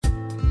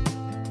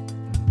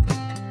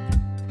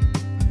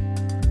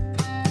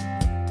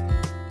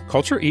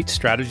Culture eats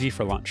strategy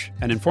for lunch,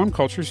 and informed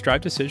cultures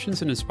drive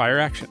decisions and inspire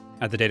action.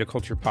 At the Data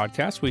Culture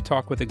Podcast, we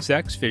talk with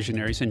execs,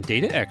 visionaries, and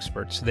data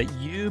experts so that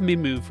you may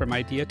move from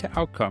idea to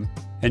outcome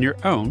in your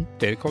own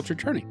data culture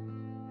journey.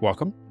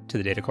 Welcome to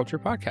the Data Culture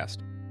Podcast.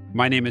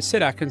 My name is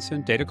Sid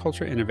Atkinson, data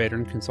culture innovator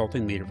and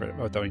consulting leader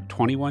with over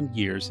 21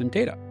 years in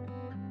data.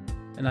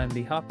 And I'm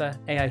Lee Harper,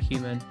 AI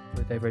human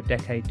with over a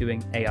decade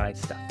doing AI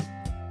stuff.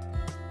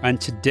 And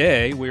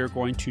today we are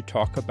going to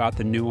talk about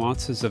the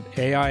nuances of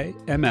AI,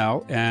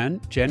 ML,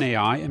 and Gen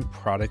AI in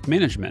product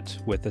management.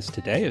 With us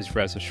today is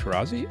Reza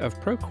Shirazi of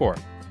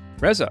Procore.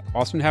 Reza,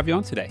 awesome to have you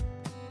on today.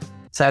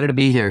 Excited to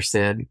be here,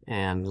 Sid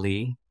and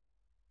Lee.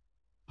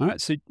 All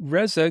right, so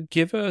Reza,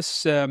 give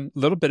us a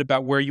little bit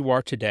about where you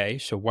are today.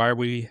 So why are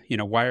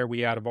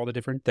we out of all the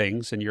different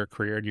things in your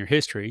career and your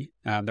history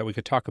that we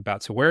could talk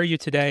about? So where are you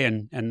today?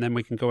 And then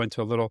we can go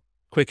into a little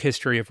quick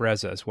history of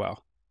Reza as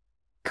well.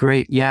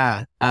 Great,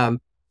 yeah.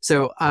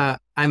 So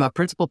I'm a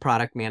principal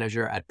product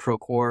manager at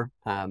Procore.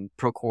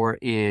 Procore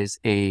is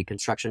a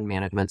construction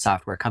management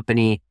software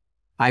company.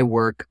 I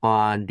work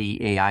on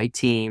the AI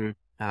team,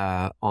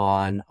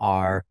 on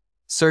our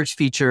search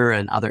feature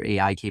and other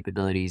AI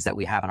capabilities that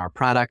we have in our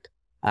product.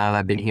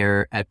 I've been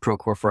here at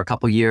Procore for a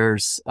couple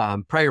years.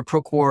 Prior to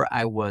Procore,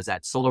 I was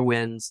at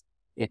SolarWinds.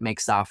 It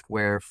makes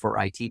software for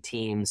IT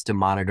teams to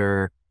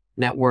monitor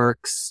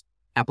networks,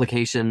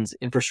 applications,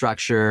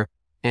 infrastructure.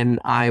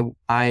 And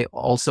I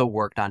also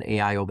worked on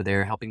AI over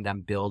there, helping them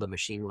build a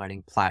machine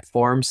learning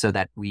platform so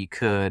that we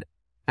could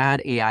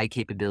add AI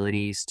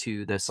capabilities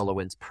to the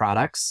SolarWinds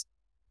products.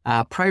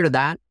 Prior to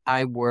that,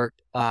 I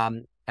worked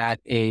at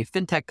a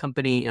fintech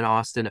company in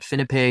Austin,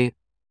 Affinipay,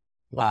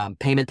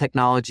 payment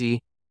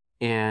technology,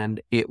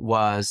 and it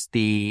was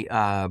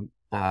our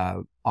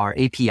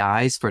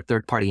APIs for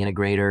third-party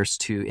integrators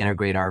to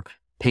integrate our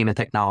payment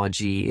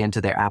technology into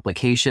their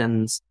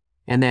applications.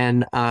 And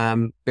then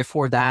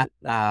before that,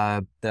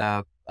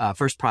 the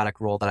first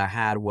product role that I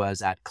had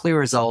was at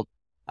ClearResult.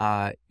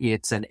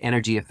 It's an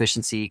energy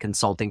efficiency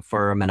consulting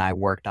firm, and I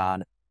worked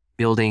on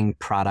building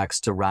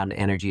products to run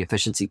energy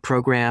efficiency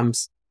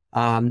programs.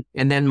 And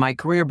then my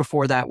career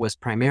before that was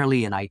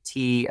primarily in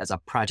IT as a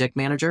project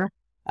manager.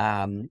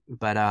 So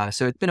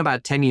it's been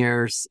about 10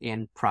 years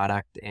in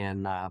product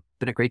and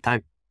been a great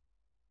time.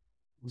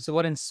 So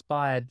what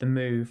inspired the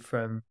move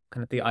from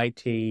kind of the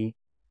IT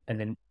and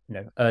then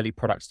early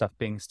product stuff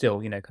being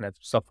still, kind of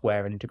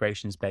software and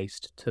integrations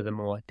based to the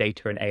more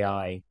data and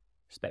AI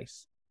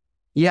space?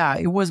 Yeah,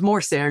 it was more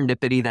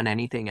serendipity than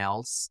anything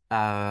else.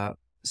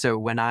 So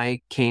when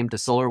I came to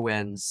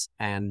SolarWinds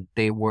and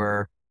they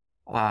were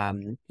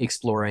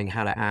exploring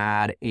how to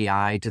add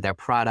AI to their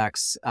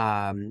products,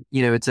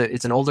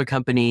 it's an older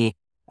company.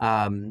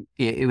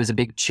 It was a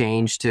big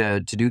change to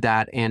do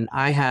that. And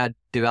I had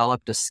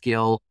developed a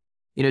skill,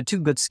 two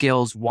good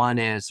skills. One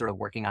is sort of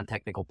working on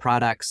technical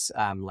products,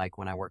 like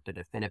when I worked at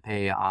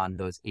Affinipay on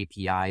those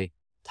API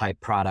type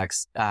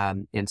products.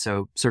 And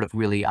so sort of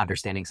really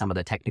understanding some of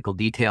the technical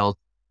details.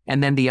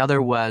 And then the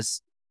other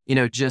was,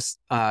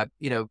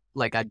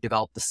 like I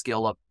developed the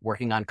skill of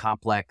working on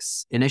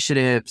complex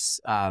initiatives,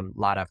 a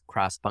lot of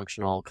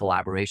cross-functional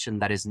collaboration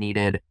that is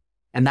needed.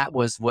 And that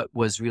was what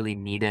was really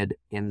needed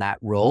in that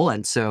role.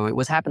 And so it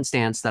was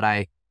happenstance that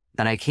I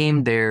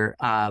came there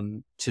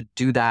to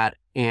do that.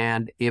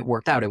 And it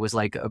worked out. It was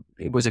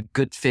it was a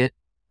good fit.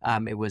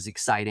 It was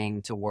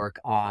exciting to work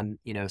on,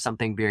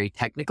 something very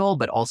technical,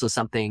 but also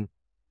something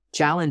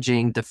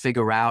challenging to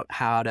figure out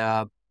how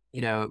to,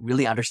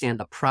 really understand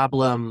the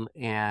problem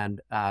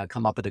and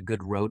come up with a good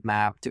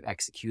roadmap to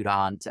execute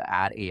on to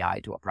add AI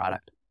to a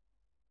product.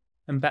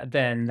 And back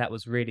then, that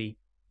was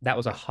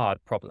a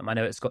hard problem. I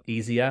know it's got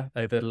easier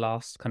over the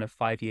last kind of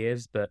 5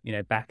 years, but,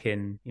 back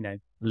in,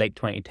 late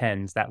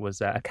 2010s, that was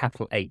a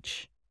capital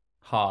H.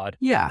 Hard,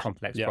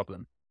 complex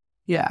problem.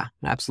 Yeah,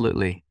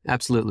 absolutely.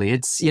 Absolutely. I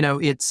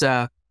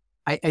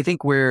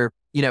think we're,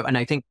 and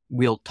I think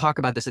we'll talk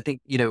about this. I think,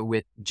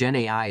 with Gen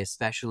AI,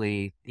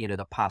 especially,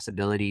 the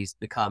possibilities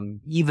become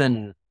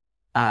even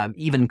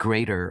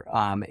greater.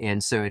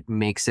 And so it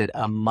makes it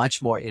a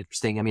much more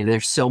interesting. I mean,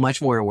 there's so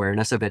much more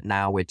awareness of it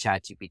now with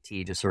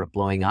ChatGPT just sort of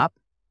blowing up,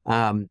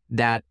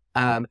 that,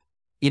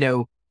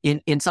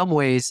 in some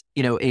ways,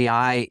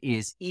 AI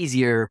is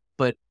easier,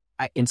 but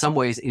in some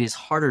ways, it is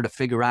harder to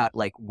figure out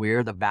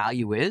where the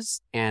value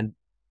is and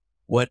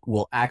what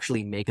will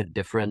actually make a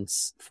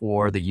difference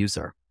for the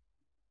user.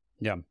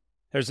 Yeah,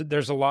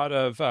 there's a lot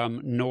of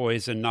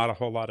noise and not a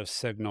whole lot of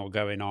signal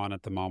going on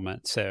at the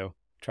moment. So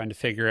trying to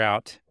figure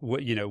out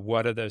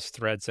what are those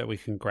threads that we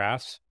can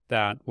grasp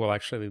that will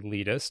actually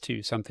lead us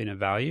to something of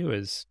value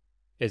is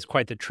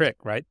quite the trick,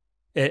 right?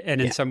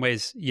 And in some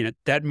ways,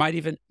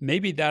 that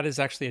maybe that is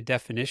actually a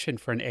definition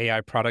for an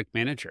AI product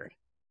manager.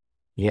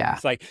 Yeah.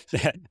 It's like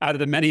out of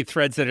the many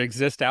threads that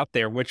exist out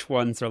there, which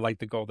ones are like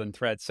the golden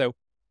thread? So,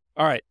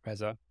 all right,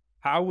 Reza,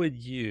 how would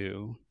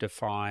you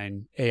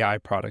define AI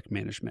product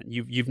management?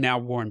 You've now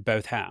worn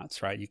both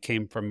hats, right? You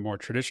came from more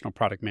traditional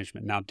product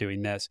management, now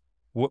doing this.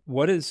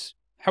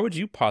 How would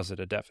you posit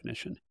a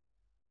definition?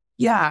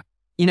 Yeah.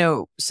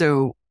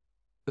 So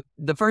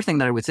the first thing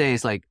that I would say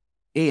is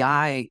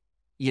AI,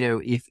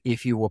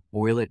 if you will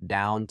boil it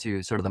down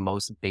to sort of the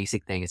most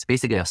basic thing, it's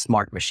basically a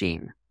smart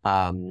machine.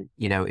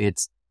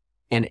 It's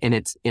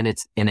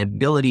it's an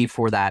ability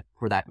for that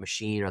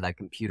machine or that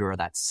computer or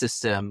that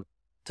system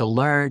to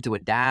learn, to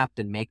adapt,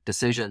 and make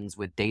decisions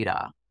with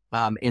data.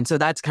 And so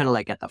that's kind of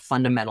like at the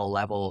fundamental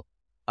level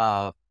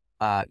of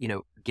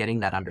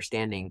getting that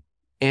understanding.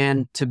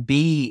 And to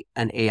be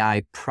an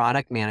AI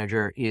product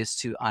manager is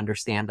to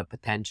understand the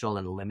potential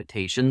and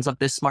limitations of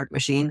this smart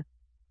machine.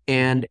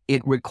 And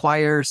it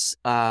requires,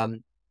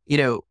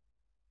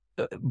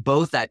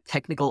 both that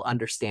technical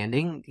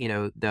understanding,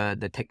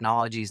 the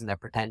technologies and their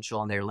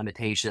potential and their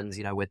limitations,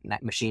 with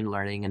machine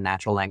learning and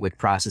natural language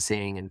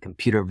processing and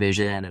computer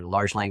vision and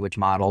large language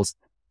models.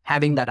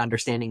 Having that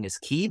understanding is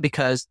key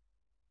because,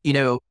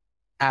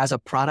 as a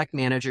product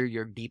manager,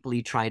 you're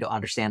deeply trying to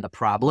understand the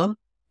problem,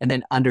 and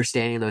then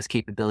understanding those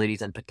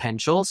capabilities and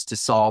potentials to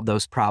solve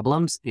those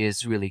problems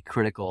is really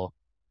critical.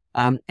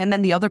 And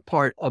then the other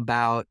part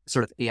about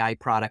sort of AI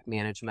product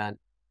management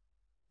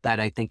that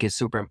I think is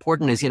super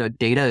important is,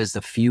 data is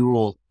the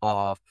fuel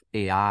of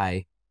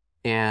AI,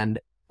 and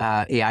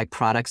AI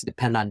products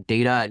depend on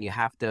data, and you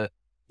have to,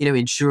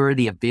 ensure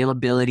the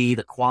availability,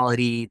 the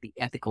quality, the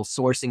ethical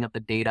sourcing of the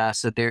data.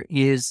 So there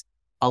is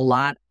a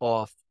lot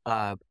of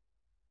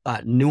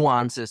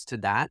nuances to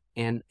that,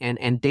 and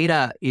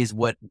data is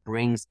what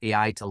brings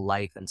AI to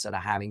life. And so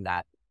having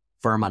that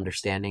firm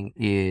understanding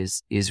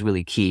is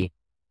really key.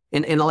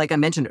 And like I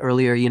mentioned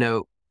earlier,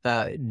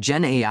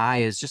 Gen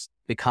AI has just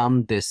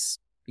become this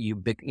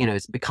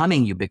it's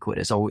becoming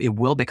ubiquitous, or it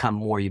will become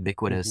more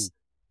ubiquitous.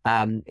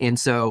 And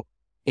so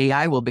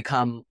AI will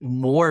become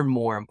more and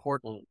more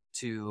important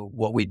to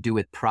what we do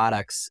with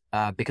products,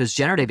 because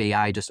generative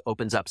AI just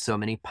opens up so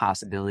many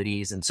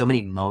possibilities and so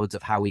many modes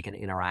of how we can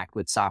interact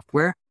with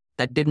software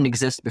that didn't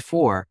exist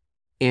before.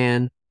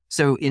 And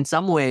so in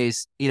some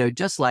ways,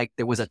 just like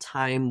there was a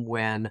time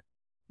when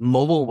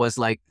mobile was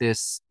like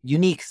this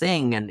unique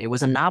thing and it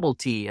was a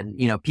novelty, and,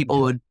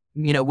 people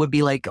would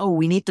be like, oh,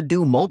 we need to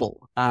do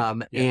mobile.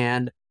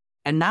 And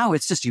now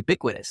it's just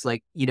ubiquitous.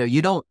 Like,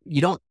 you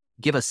don't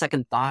give a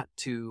second thought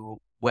to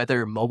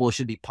whether mobile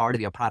should be part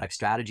of your product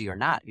strategy or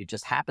not. It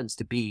just happens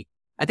to be.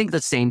 I think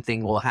the same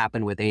thing will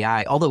happen with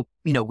AI. Although,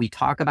 we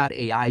talk about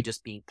AI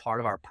just being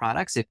part of our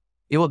products, it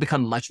will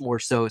become much more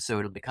so. So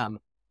it'll become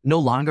no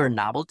longer a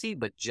novelty,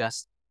 but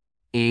just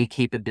a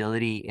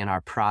capability in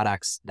our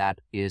products that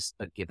is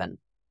a given.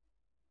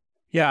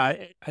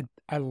 Yeah,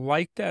 I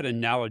like that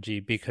analogy,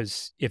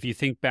 because if you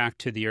think back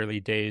to the early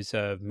days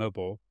of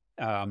mobile,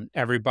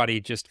 everybody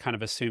just kind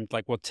of assumed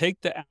like, well,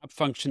 take the app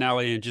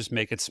functionality and just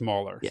make it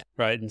smaller,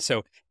 right? And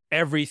so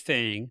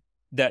everything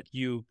that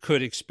you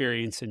could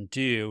experience and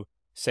do,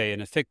 say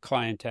in a thick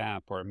client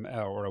app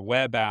or a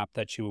web app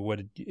that you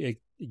would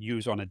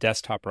use on a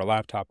desktop or a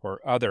laptop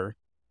or other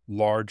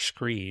large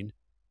screen,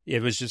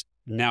 it was just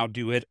now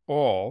do it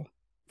all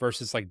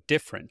versus like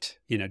different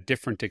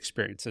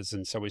experiences.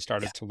 And so we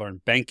started to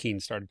learn, banking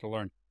started to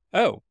learn,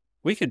 oh,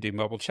 we can do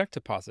mobile check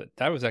deposit.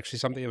 That was actually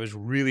something that was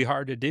really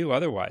hard to do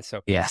otherwise.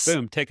 So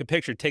boom, take a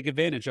picture, take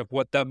advantage of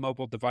what the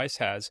mobile device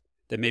has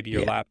that maybe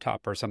your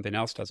laptop or something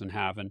else doesn't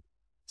have. And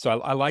so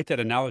I like that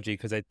analogy,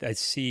 because I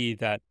see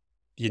that,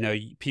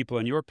 people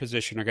in your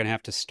position are going to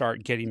have to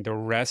start getting the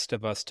rest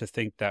of us to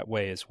think that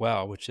way as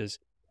well, which is,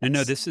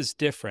 no, this is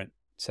different.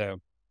 So,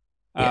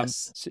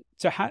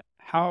 so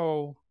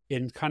how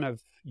in kind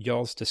of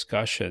y'all's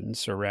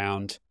discussions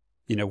around,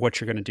 what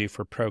you're going to do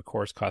for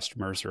Procore's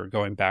customers, or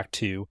going back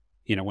to,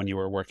 when you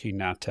were working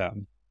at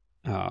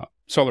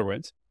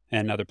SolarWinds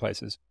and other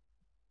places,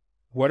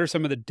 what are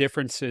some of the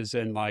differences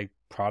in like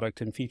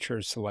product and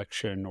feature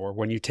selection, or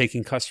when you're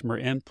taking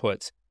customer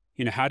inputs,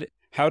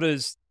 how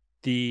does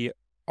the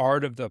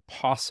art of the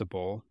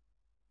possible,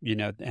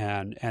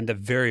 and the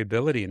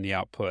variability in the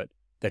output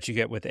that you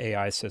get with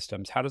AI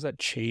systems, how does that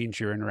change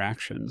your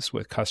interactions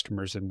with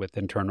customers and with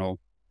internal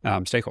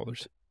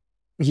stakeholders?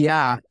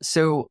 Yeah.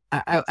 So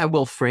I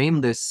will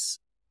frame this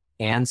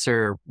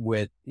answer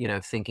with,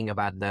 thinking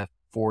about the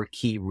 4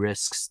 key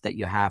risks that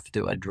you have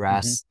to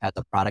address as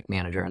a product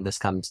manager. And this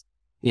comes,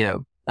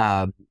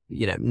 not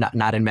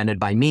invented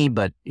by me,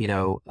 but,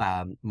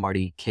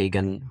 Marty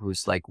Kagan,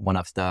 who's like one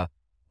of the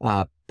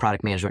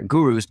product management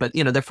gurus. But,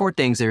 there are 4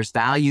 things. There's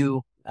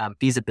value,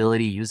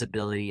 feasibility,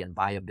 usability, and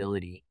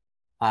viability.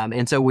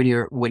 And so when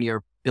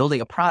you're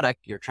building a product,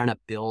 you're trying to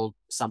build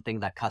something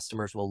that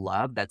customers will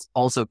love, that's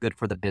also good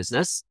for the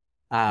business,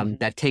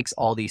 that takes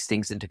all these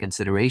things into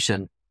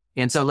consideration.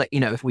 And so,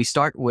 if we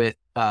start with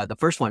the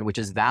first one, which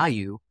is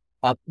value,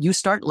 you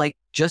start like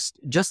just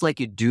like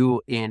you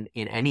do in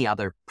any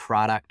other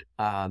product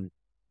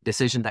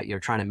decision that you're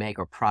trying to make,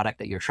 or product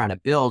that you're trying to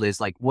build, is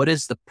like, what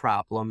is the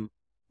problem?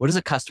 What is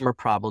a customer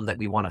problem that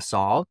we want to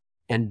solve?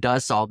 And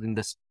does solving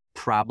this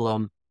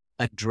problem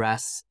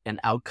address an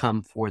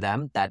outcome for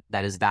them that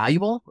is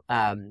valuable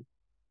and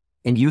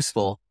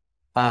useful?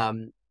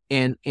 And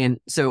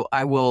so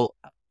I will,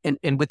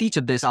 and with each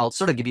of this, I'll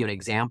sort of give you an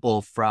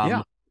example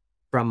from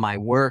my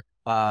work.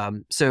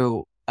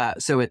 So at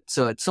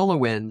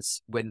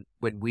SolarWinds, when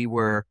we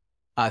were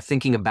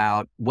thinking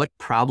about what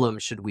problem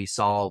should we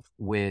solve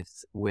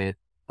with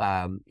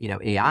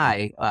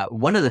AI,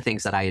 one of the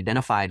things that I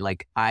identified,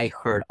 like I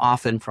heard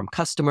often from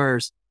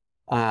customers,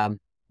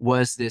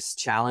 was this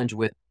challenge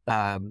with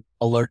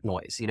alert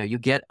noise. You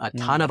get a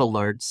ton of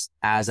alerts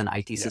as an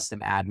IT system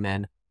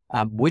admin.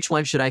 Which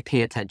one should I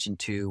pay attention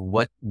to?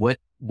 What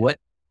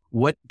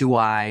do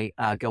I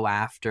go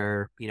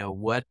after?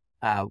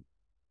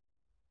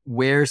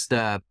 Where's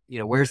the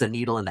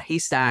needle in the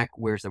haystack?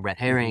 Where's the red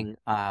herring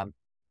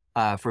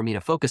for me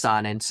to focus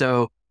on? And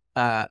so,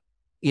 a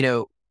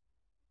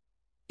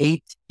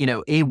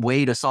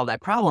way to solve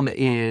that problem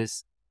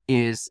is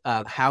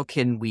how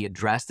can we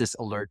address this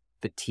alert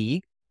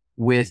fatigue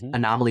with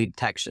anomaly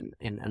detection?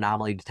 And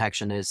anomaly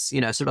detection is,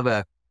 sort of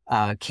a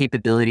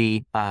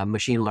capability,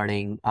 machine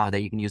learning,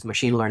 that you can use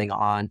machine learning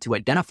on to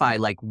identify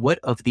like what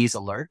of these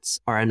alerts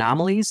are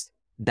anomalies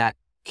that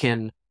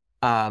can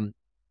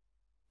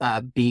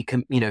be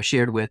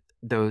shared with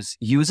those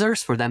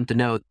users for them to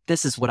know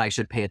this is what I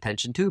should pay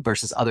attention to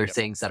versus other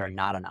things that are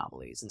not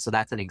anomalies. And so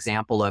that's an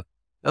example of,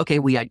 okay,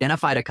 we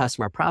identified a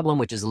customer problem,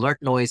 which is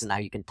alert noise, and now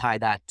you can tie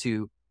that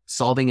to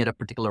solving it a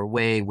particular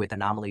way with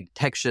anomaly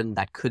detection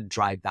that could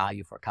drive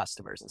value for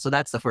customers. And so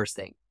that's the first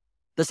thing.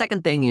 The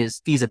second thing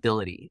is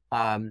feasibility.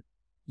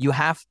 You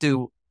have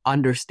to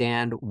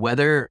understand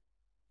whether,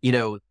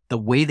 the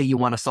way that you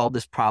want to solve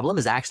this problem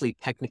is actually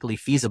technically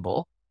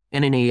feasible.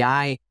 And in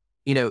AI,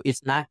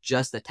 it's not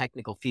just the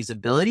technical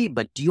feasibility,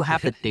 but do you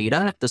have the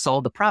data to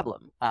solve the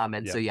problem?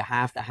 So you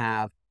have to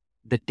have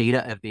the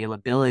data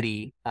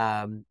availability,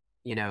 to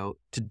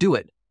do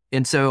it.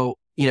 And so,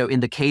 in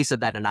the case of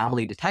that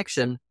anomaly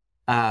detection,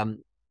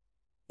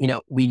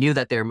 we knew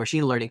that there are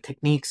machine learning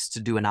techniques to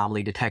do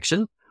anomaly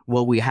detection.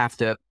 What we had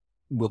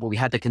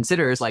to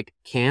consider is like,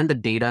 can the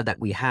data that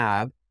we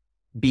have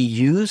be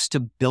used to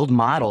build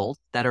models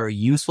that are a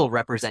useful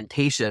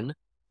representation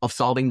of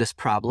solving this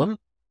problem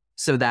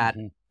so that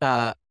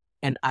an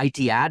IT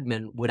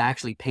admin would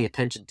actually pay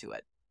attention to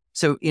it?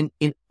 So in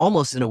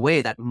almost in a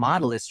way, that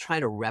model is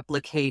trying to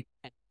replicate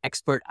an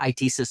expert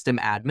IT system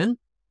admin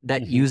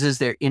that uses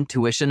their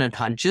intuition and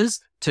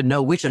hunches to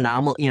know which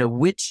anomaly,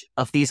 which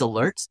of these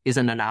alerts is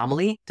an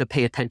anomaly to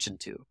pay attention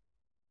to.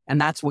 And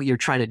that's what you're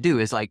trying to do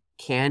is like,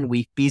 can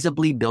we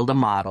feasibly build a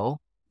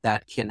model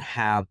that can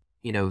have,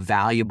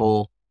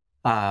 valuable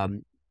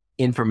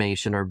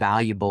information or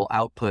valuable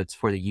outputs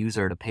for the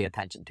user to pay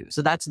attention to?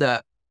 So that's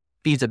the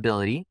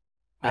feasibility.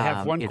 I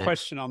have one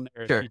question on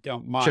there, Sure. if you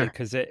don't mind,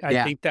 because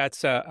I think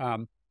that's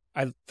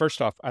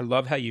first off, I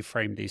love how you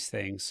frame these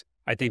things.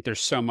 I think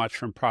there's so much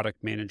from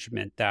product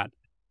management that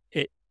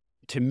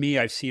to me,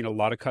 I've seen a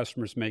lot of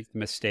customers make the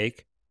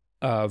mistake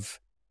of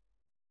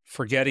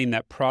forgetting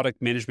that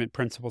product management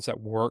principles that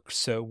work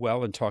so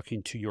well in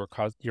talking to your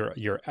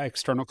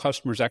external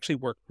customers actually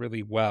work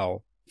really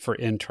well for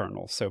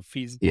internal. So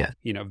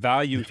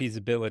value and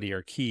feasibility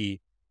are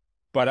key.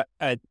 But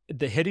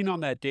the hitting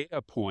on that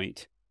data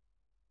point,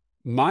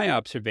 my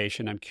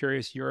observation, I'm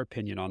curious your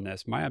opinion on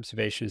this. My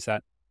observation is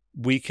that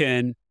we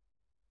can,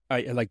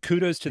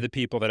 kudos to the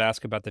people that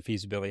ask about the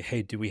feasibility.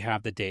 Hey, do we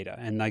have the data?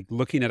 And like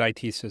looking at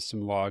IT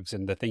system logs,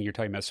 and the thing you're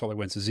talking about,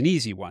 SolarWinds, is an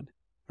easy one,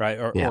 right?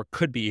 Or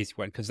could be easy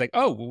one, because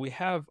we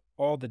have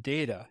all the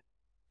data.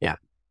 Yeah.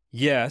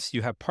 Yes,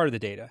 you have part of the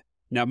data.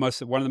 Now,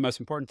 one of the most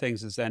important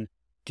things is then,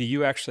 do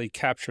you actually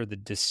capture the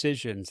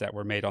decisions that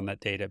were made on that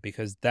data?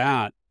 Because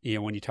that,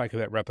 when you talk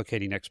about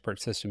replicating expert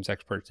systems,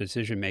 expert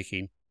decision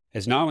making,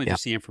 is not only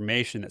just the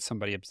information that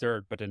somebody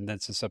observed, but then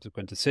it's the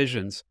subsequent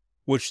decisions,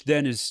 which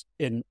then is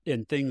in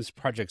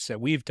projects that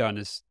we've done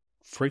is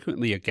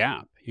frequently a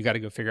gap. You got to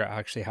go figure out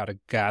actually how to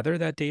gather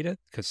that data,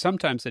 because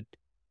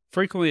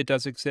frequently it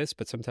does exist,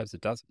 but sometimes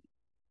it doesn't.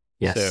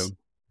 Yes.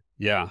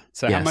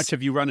 So how much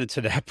have you run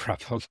into that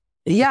problem?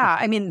 Yeah.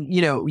 I mean,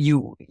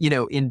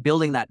 in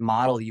building that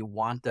model, you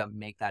want to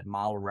make that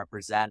model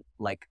represent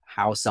like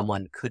how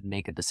someone could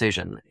make a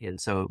decision. And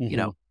so,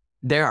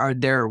 there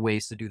are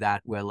ways to do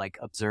that where like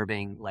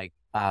observing like,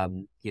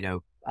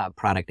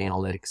 product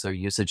analytics or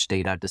usage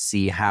data to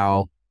see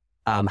how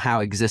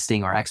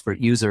existing or expert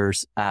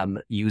users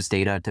use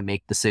data to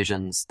make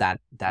decisions that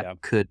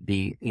could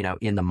be,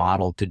 in the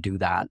model to do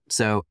that.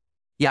 So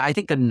I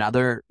think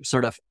another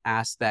sort of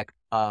aspect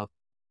of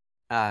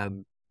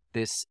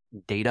this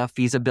data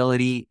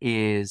feasibility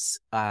is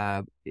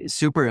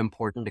super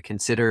important to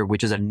consider,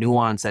 which is a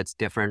nuance that's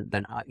different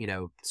than,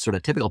 sort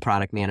of typical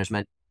product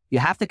management. You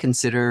have to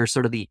consider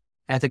sort of the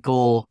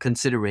ethical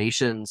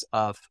considerations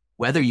of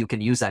whether you can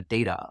use that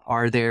data.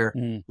 Are there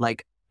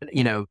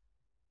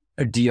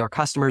do your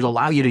customers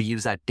allow you to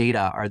use that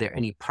data? Are there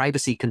any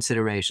privacy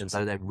considerations?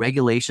 Are there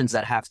regulations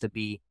that have to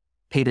be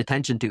paid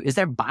attention to? Is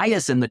there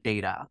bias in the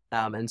data?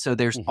 And so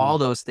there's all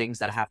those things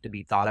that have to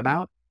be thought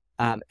about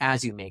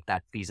as you make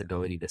that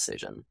feasibility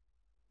decision.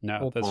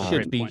 No, that's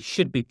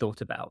should be thought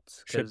about.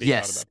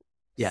 Yes.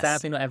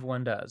 Sadly, not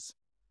everyone does.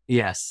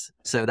 Yes.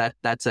 So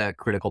that's a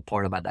critical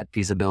part about that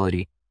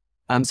feasibility.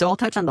 So I'll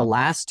touch on the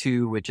last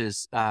two, which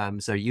is so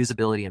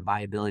usability and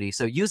viability.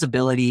 So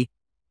usability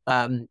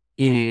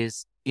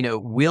is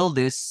will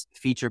this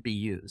feature be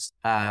used?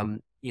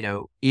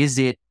 Is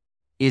it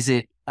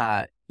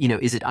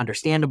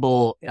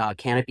understandable?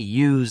 Can it be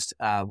used?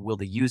 Will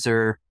the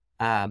user,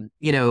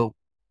 will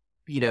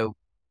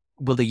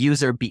the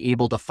user be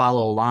able to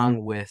follow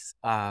along with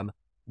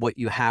what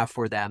you have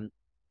for them?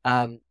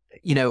 And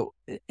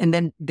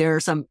then there are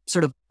some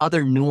sort of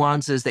other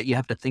nuances that you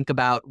have to think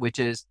about, which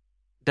is,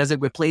 does it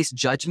replace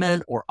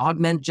judgment or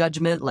augment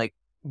judgment? Like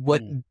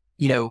what,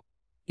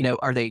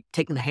 are they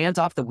taking the hands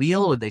off the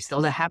wheel, or they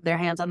still have their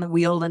hands on the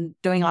wheel and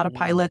doing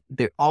autopilot?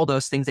 There all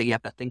those things that you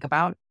have to think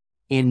about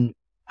in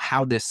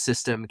how this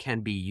system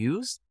can be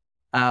used.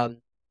 And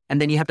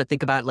then you have to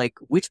think about, like,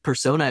 which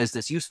persona is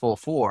this useful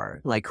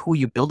for? Like, who are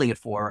you building it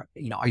for?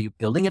 Are you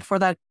building it for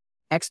that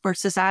expert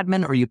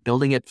sysadmin, or are you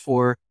building it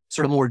for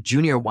sort of more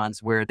junior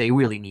ones where they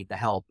really need the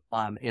help?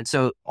 And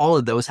so all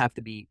of those have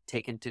to be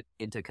taken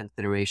into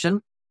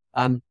consideration.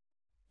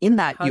 In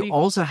that,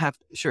 also have,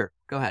 sure,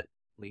 go ahead,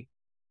 Lee.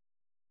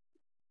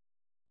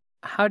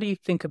 How do you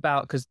think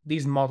about, because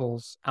these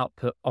models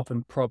output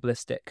often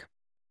probabilistic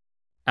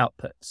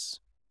outputs.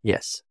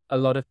 Yes. A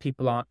lot of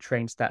people aren't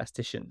trained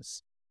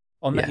statisticians.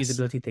 On that Yes.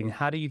 usability thing,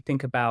 how do you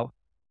think about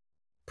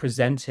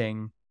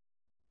presenting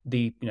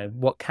the,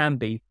 what can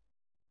be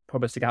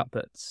probabilistic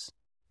outputs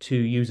to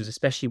users,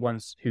 especially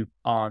ones who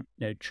aren't,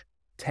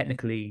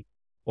 technically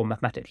or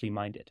mathematically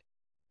minded?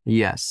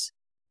 Yes.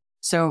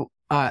 So,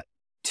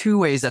 two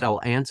ways that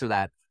I'll answer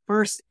that.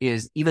 First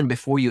is, even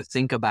before you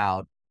think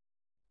about,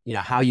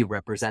 how you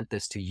represent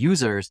this to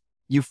users,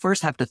 you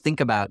first have to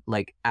think about,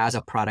 like, as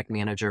a product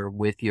manager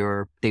with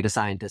your data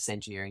scientists,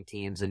 engineering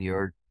teams, and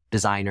your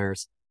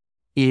designers,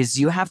 is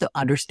you have to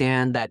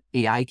understand that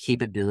AI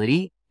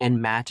capability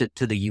and match it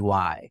to the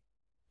UI.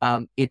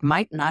 It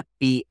might not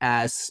be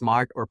as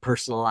smart or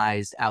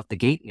personalized out the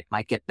gate. It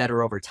might get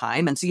better over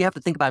time. And so you have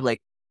to think about,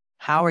 like,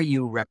 how are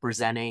you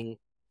representing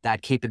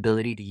that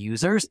capability to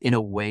users in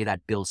a way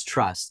that builds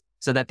trust,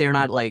 so that they're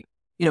not like,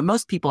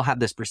 most people have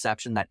this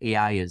perception that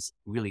AI is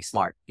really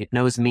smart. It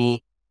knows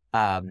me,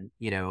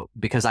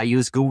 because I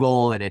use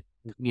Google, and it,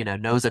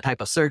 knows the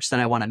type of search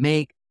that I want to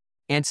make.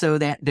 And so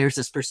that there's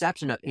this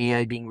perception of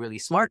AI being really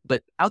smart,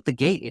 but out the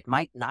gate, it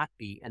might not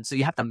be. And so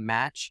you have to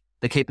match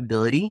the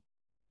capability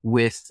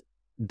with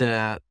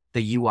the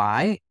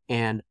UI,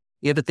 and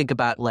you have to think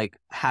about, like,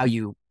 how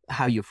you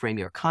frame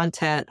your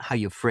content, how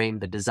you frame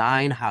the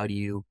design, how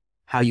you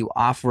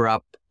offer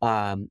up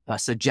a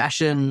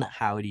suggestion,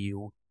 how do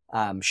you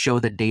show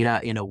the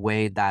data in a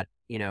way that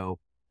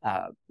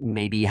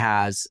maybe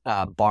has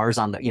bars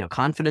on the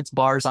confidence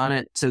bars on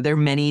it. So there are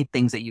many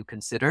things that you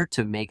consider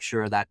to make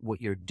sure that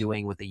what you're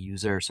doing with the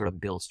user sort of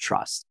builds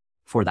trust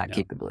for that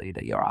capability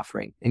that you're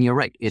offering. And you're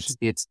right,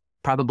 it's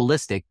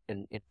probabilistic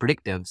and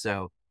predictive,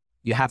 so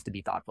you have to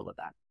be thoughtful of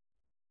that.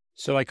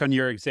 So, like, on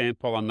your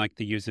example on, like,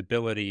 the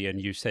usability, and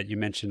you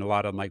mentioned a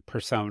lot on, like,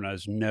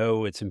 personas.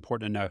 It's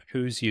important to know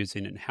who's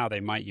using it and how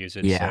they might use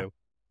it. Yeah. So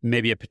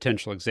maybe a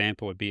potential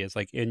example would be, is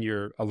like, in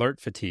your alert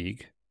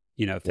fatigue,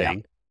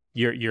 thing,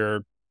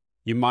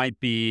 you might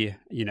be,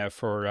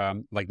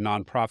 for like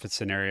nonprofit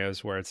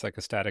scenarios where it's like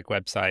a static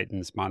website and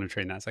it's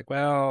monitoring that. It's like,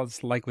 well,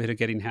 it's likelihood of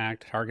getting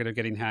hacked, target of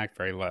getting hacked,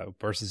 very low.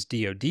 Versus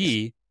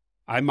DoD,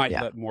 I might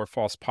let more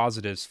false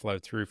positives flow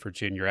through for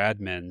junior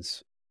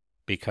admins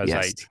because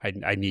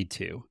I need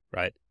to,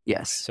 right?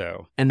 Yes.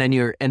 So, and then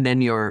your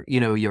your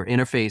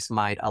interface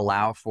might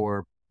allow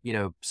for,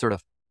 sort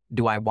of,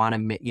 do I want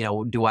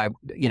to,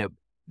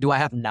 do I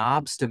have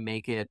knobs to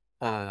make it,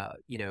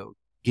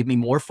 give me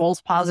more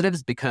false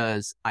positives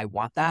because I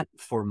want that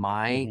for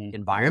my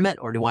environment,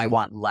 or do I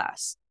want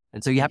less?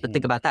 And so you have to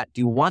think about that.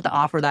 Do you want to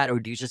offer that, or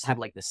do you just have,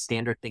 like, the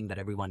standard thing that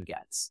everyone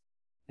gets?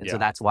 And so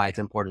that's why it's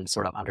important to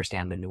sort of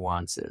understand the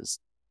nuances.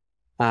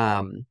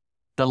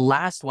 The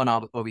last one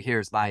over here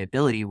is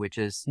viability, which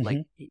is like,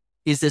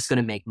 is this going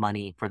to make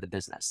money for the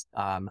business?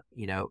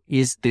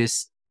 Is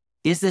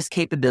this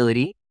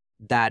capability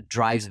that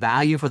drives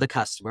value for the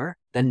customer,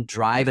 then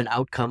drive an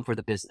outcome for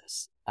the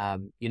business?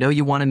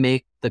 You want to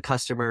make the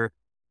customer,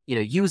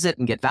 use it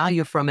and get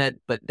value from it,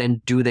 but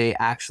then do they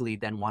actually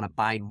then want to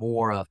buy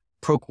more of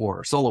Procore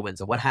or SolarWinds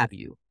or what have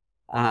you?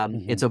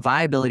 And so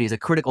viability is a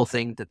critical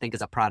thing to think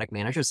as a product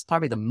manager. It's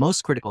probably the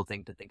most critical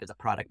thing to think as a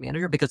product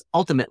manager, because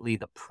ultimately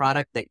the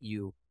product that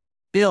you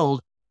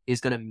build is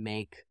going to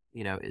make,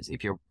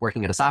 if you're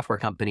working at a software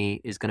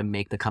company, is going to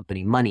make the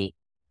company money.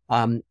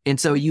 And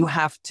so you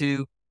have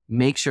to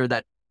make sure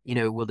that,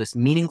 will this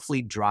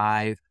meaningfully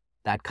drive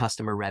that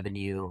customer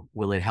revenue?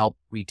 Will it help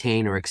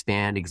retain or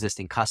expand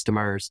existing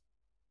customers?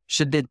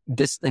 And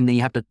then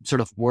you have to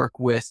sort of work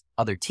with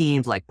other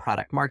teams like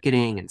product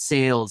marketing and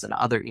sales and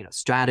other,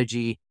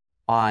 strategy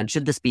on,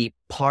 should this be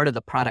part of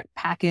the product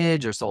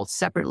package or sold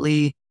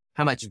separately?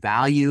 How much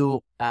value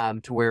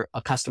to where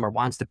a customer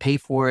wants to pay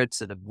for it?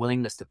 So the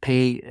willingness to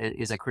pay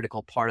is a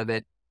critical part of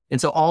it.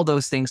 And so all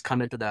those things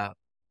come into the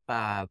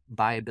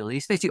viability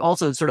space. You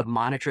also sort of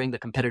monitoring the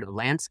competitive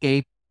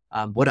landscape.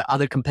 What are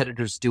other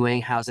competitors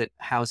doing? How's it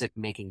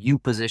making you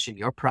position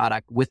your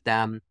product with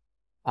them?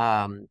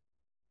 And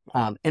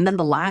then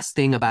the last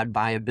thing about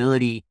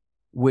viability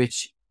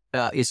which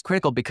is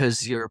critical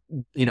because you're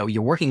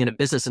working in a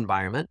business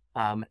environment,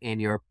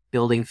 and you're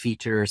building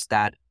features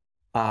that,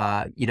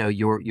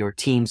 your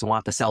teams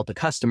want to sell to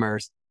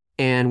customers.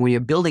 And when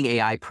you're building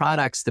AI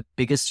products, the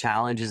biggest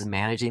challenge is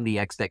managing the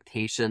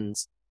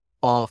expectations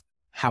of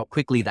how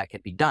quickly that can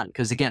be done.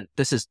 Because again,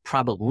 this is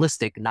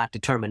probabilistic, not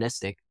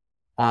deterministic.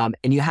 And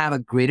you have a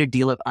greater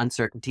deal of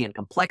uncertainty and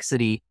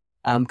complexity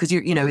because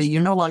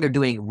you're no longer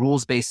doing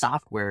rules-based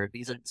software.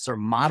 These are sort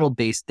of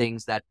model-based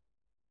things that,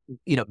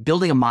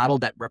 building a model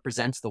that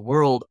represents the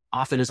world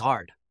often is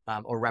hard,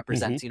 or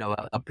represents,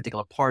 a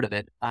particular part of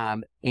it.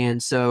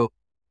 And so,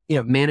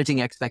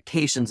 managing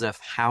expectations of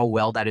how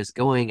well that is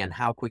going and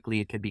how quickly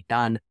it can be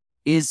done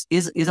is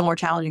a more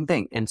challenging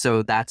thing. And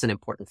so that's an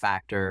important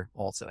factor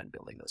also in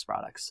building those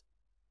products.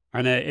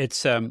 And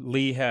it's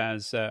Lee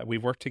has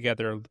we've worked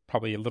together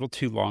probably a little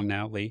too long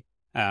now, Lee,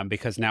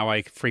 because now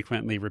I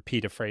frequently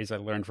repeat a phrase I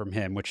learned from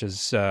him, which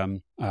is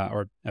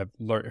or I've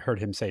heard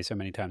him say so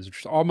many times, which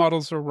is all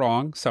models are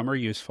wrong, some are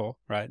useful,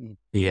 right? And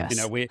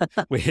Yes. we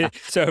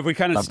so if we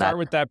kind of Love start that.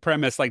 with that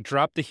premise, like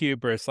drop the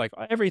hubris, like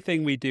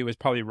everything we do is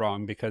probably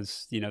wrong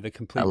because the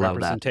complete I love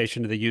that.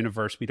 representation of the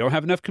universe, we don't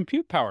have enough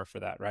compute power for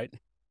that, right?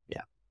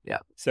 Yeah.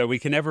 So we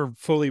can never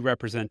fully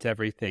represent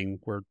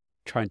everything. We're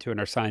trying to, in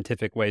our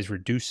scientific ways,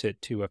 reduce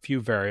it to a few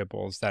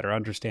variables that are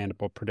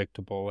understandable,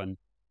 predictable, and,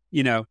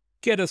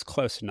 get us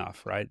close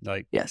enough, right?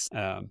 Like, Yes.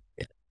 I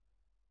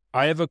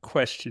have a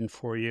question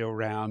for you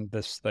around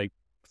this, like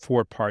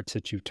 4 parts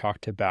that you've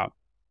talked about.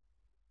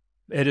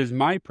 It is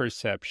my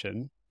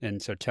perception, and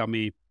so tell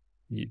me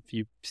if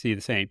you see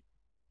the same,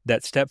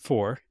 that step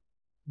 4,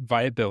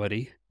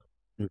 viability,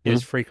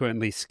 is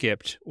frequently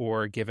skipped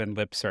or given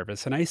lip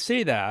service. And I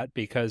say that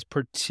because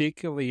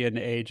particularly in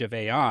the age of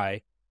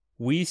AI,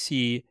 we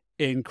see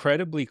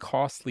incredibly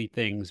costly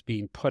things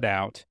being put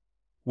out,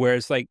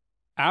 whereas like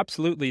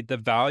absolutely the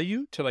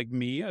value to like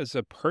me as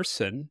a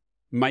person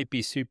might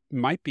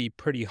be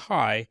pretty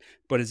high,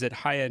 but is it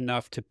high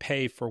enough to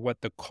pay for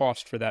what the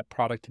cost for that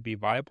product to be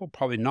viable?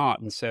 Probably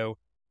not. And so,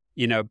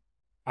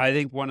 I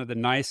think one of the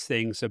nice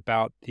things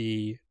about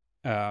the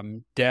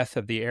death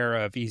of the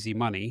era of easy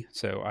money,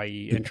 so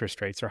i.e.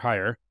 interest rates are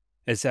higher,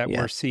 is that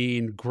we're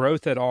seeing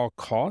growth at all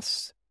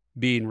costs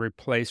being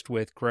replaced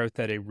with growth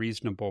at a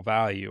reasonable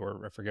value,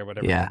 or I forget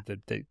whatever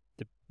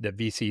the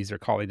VCs are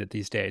calling it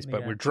these days,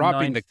 but we're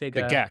dropping the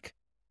GAC.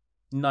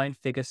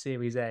 9-figure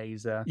Series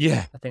A's a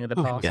thing of the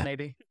past,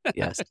 maybe.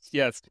 Yes.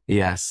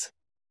 Yes.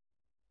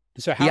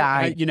 So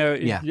how,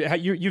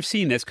 you've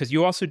seen this because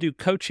you also do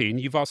coaching.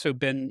 You've also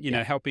been,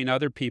 helping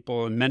other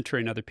people and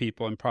mentoring other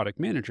people and product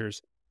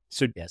managers.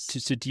 So,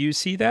 so do you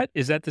see that?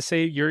 Is that the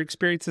same? Your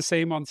experience the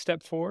same on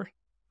step 4?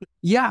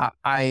 Yeah,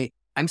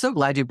 I'm so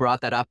glad you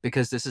brought that up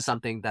because this is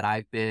something that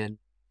I've been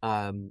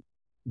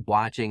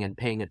watching and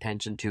paying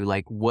attention to.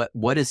 Like,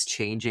 what is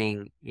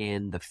changing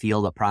in the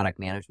field of product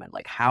management?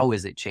 Like, how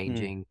is it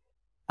changing?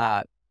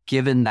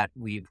 Given that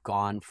we've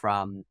gone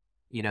from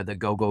the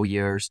go-go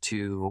years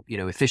to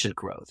efficient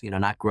growth.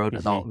 Not growth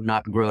at all,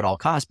 not grow at all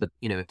costs, but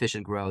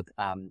efficient growth.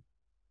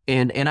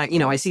 And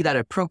I see that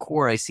at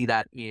Procore. I see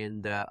that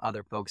in the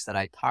other folks that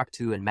I talk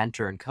to and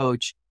mentor and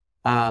coach.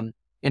 And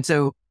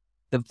so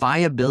the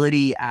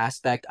viability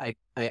aspect,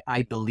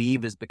 I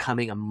believe, is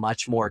becoming a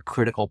much more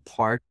critical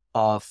part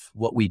of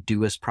what we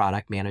do as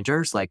product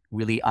managers, like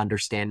really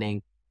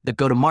understanding the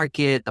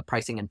go-to-market, the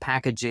pricing and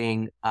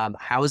packaging.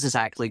 How is this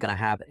actually going to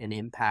have an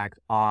impact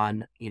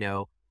on,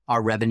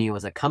 our revenue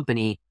as a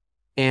company?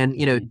 And,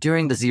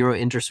 during the zero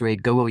interest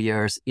rate go-go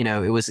years,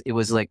 it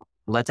was like,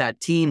 let's add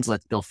teams,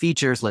 let's build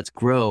features, let's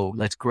grow.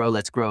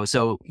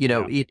 So,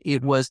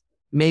 it was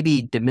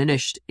maybe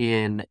diminished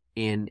in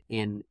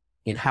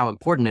how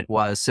important it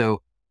was.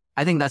 So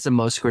I think that's the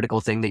most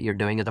critical thing that you're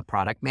doing as a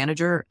product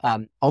manager.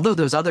 Although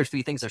those other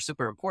 3 things are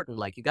super important,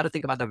 like you got to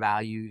think about the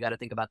value, you got to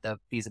think about the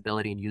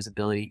feasibility and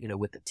usability,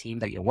 with the team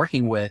that you're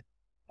working with.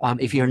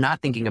 If you're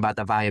not thinking about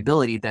the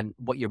viability, then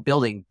what you're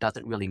building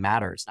doesn't really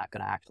matter. It's not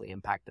going to actually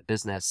impact the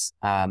business.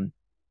 And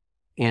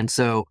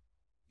so,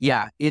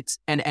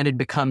 it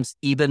becomes,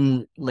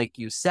 even like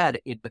you said,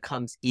 it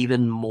becomes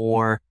even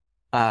more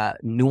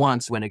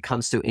nuanced when it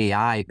comes to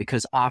AI,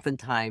 because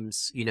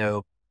oftentimes,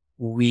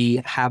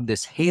 we have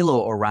this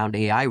halo around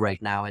AI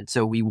right now. And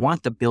so we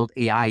want to build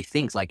AI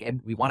things, like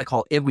we want to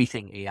call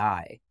everything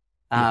AI,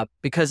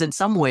 because in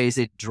some ways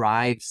it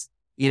drives,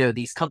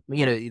 these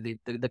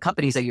the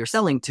companies that you're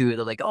selling to,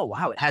 they're like, oh,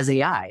 wow, it has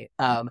AI.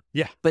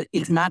 But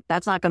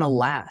that's not going to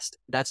last.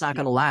 That's not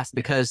going to last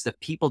because the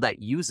people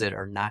that use it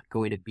are not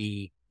going to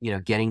be,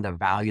 getting the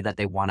value that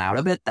they want out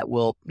of it. That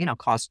will,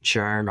 cause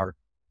churn or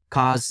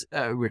cause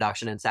a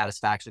reduction in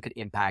satisfaction, could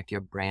impact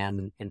your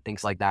brand and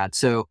things like that.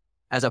 So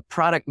as a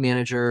product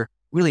manager,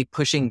 really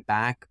pushing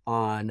back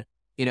on,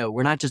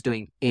 we're not just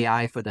doing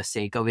AI for the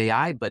sake of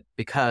AI, but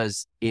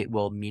because it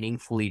will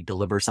meaningfully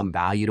deliver some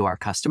value to our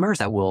customers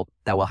that will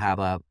have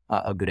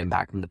a good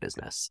impact on the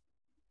business.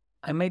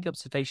 I made the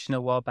observation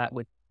a while back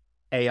with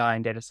AI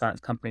and data science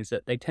companies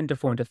that they tend to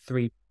fall into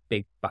 3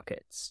 big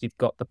buckets. You've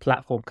got the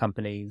platform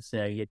companies,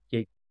 your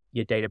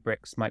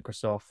Databricks,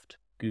 Microsoft,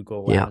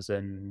 Google, Yeah.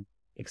 Amazon,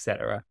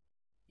 etc.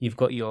 You've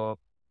got your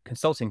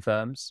consulting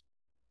firms,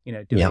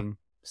 doing Yeah.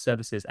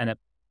 services, and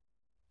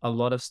a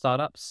lot of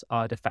startups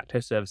are de facto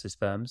services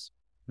firms.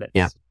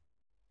 Yeah.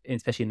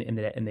 Especially in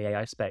the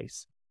AI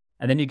space.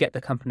 And then you get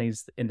the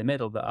companies in the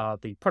middle that are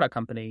the product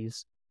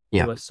companies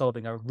Yeah. who are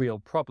solving a real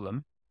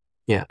problem.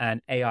 Yeah.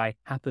 And AI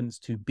happens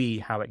to be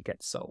how it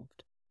gets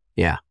solved.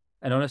 Yeah.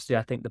 And honestly,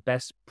 I think the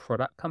best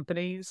product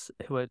companies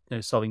who are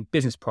solving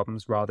business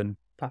problems rather than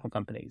platform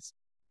companies,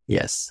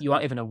 Yes. you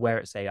aren't even aware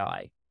it's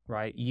AI,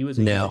 right? You as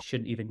a user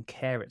shouldn't even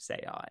care it's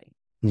AI.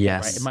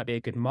 Yes. Right? It might be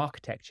a good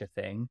architecture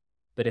thing,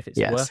 but if it's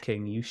Yes.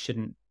 working, you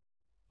shouldn't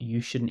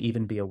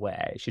even be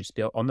aware. It should just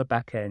be on the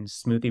back end,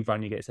 smoothly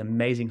run. You get this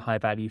amazing high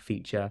value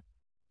feature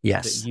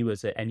Yes. that you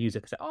as an end user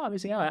can say, "Oh, I'm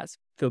using AI.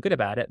 Feel good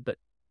about it." But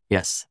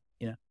yes.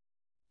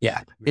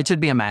 Yeah. It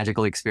should be a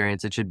magical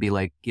experience. It should be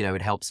like,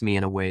 it helps me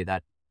in a way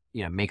that,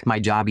 makes my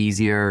job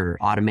easier, or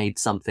automate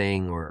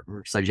something,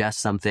 or suggest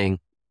something.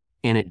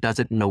 And it does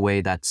it in a way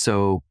that's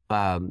so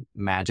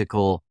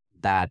magical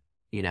that,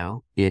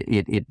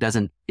 it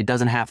doesn't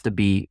have to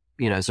be,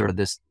 sort of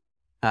this,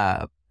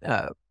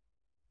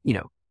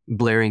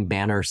 blaring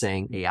banner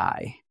saying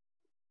AI.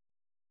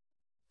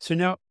 So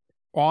now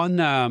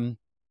on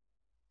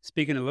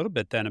speaking a little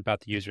bit then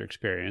about the user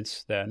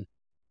experience, then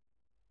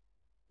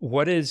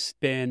what has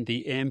been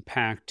the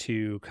impact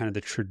to kind of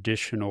the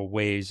traditional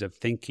ways of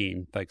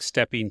thinking, like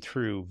stepping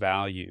through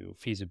value,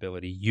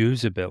 feasibility,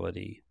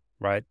 usability,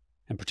 right?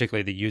 And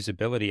particularly the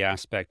usability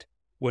aspect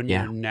when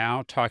you're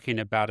now talking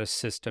about a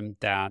system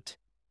that,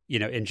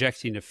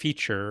 injecting a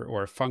feature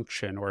or a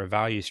function or a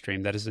value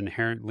stream that is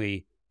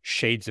inherently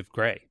shades of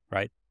gray,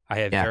 right? I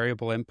have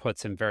variable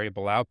inputs and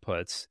variable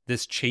outputs.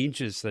 This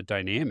changes the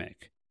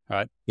dynamic,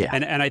 right? Yeah.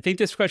 And I think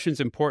this question is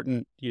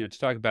important, to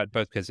talk about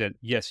both because,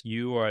 yes,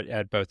 you are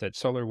at both at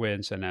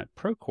SolarWinds and at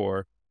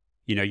Procore,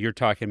 you're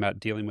talking about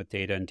dealing with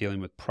data and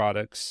dealing with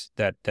products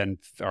that then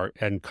are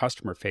and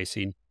customer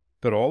facing,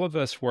 but all of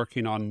us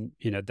working on,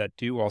 that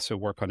do also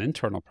work on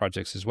internal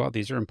projects as well.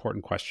 These are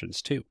important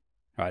questions too,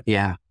 right?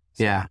 Yeah.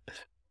 So. Yeah.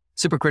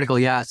 Super critical.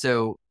 Yeah.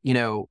 So,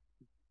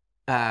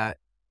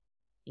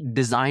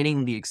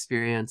 designing the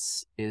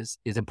experience is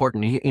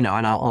important, and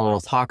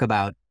I'll talk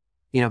about,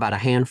 about a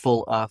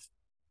handful of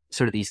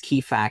sort of these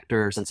key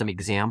factors and some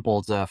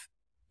examples of,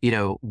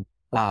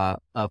 of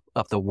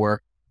the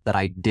work that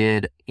I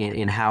did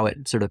in how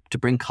it sort of to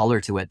bring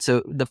color to it.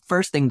 So the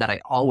first thing that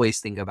I always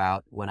think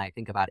about when I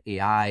think about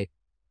AI,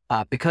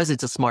 because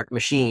it's a smart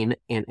machine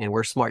and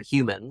we're smart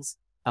humans,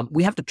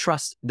 we have to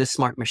trust this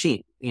smart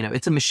machine.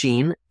 It's a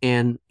machine,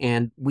 and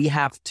we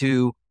have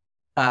to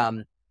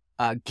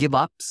give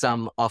up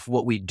some of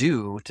what we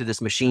do to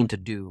this machine to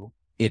do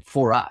it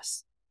for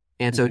us.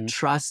 And so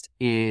trust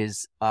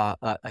is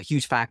a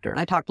huge factor. And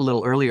I talked a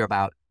little earlier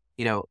about,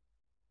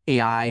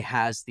 AI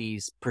has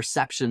these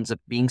perceptions of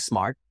being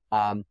smart,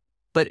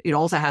 but it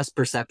also has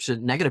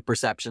negative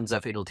perceptions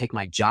of it'll take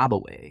my job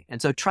away.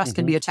 And so trust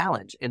can be a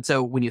challenge. And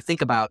so when you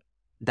think about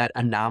that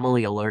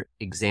anomaly alert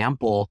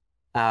example,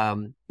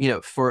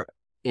 for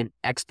an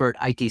expert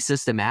IT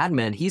system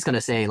admin, he's going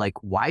to say,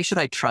 like, why should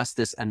I trust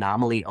this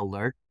anomaly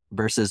alert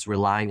versus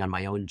relying on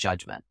my own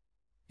judgment?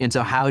 And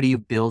so how do you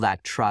build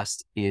that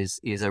trust is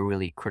a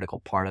really critical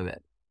part of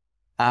it.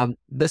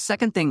 The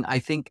second thing I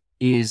think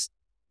is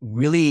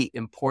really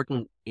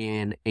important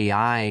in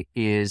AI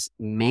is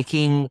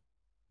making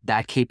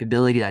that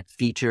capability, that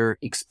feature,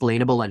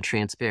 explainable and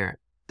transparent.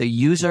 The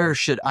user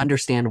should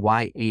understand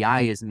why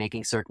AI is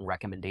making certain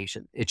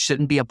recommendations. It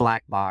shouldn't be a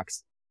black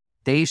box.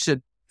 They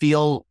should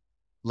feel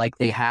like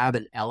they have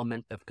an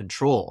element of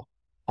control.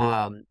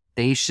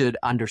 They should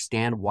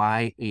understand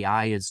why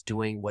AI is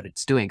doing what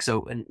it's doing.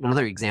 So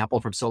another example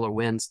from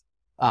SolarWinds,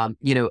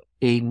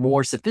 a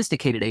more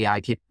sophisticated AI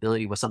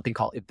capability was something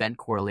called event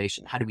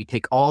correlation. How do we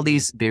take all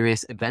these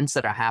various events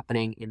that are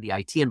happening in the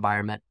IT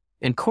environment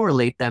and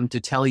correlate them to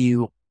tell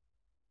you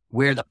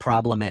where the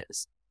problem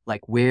is?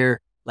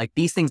 Like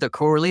these things are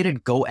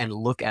correlated, go and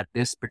look at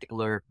this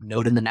particular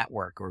node in the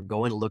network, or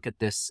go and look at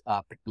this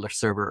particular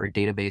server or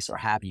database, or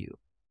have you.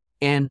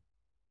 And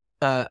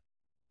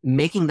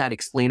making that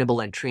explainable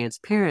and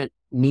transparent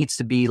needs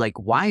to be like,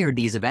 why are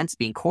these events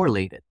being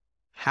correlated?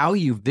 How are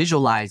you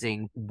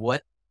visualizing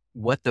what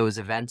those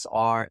events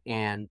are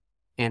and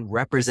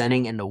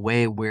representing in a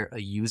way where a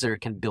user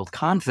can build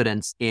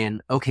confidence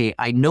in, okay,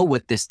 I know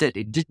what this did.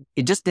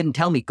 It just didn't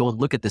tell me go and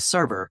look at this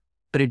server,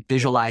 but it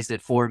visualized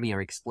it for me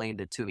or explained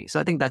it to me. So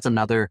I think that's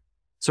another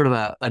sort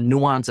of a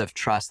nuance of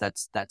trust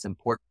that's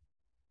important.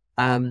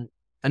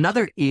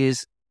 Another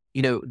is,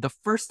 the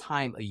first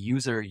time a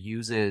user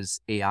uses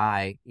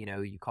AI,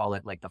 you call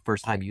it like the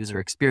first time user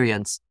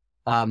experience.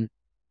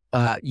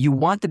 You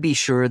want to be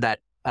sure that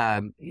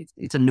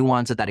it's a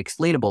nuance of that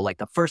explainable. Like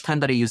the first time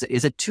that I use it,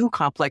 is it too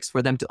complex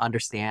for them to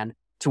understand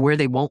to where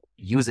they won't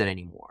use it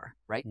anymore,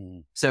 right?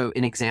 So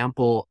an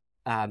example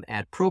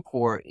at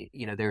Procore,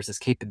 there's this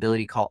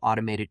capability called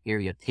automated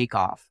area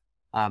takeoff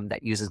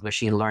that uses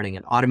machine learning.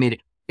 And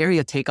automated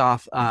area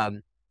takeoff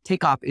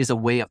is a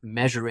way of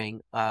measuring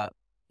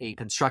a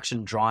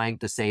construction drawing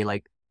to say,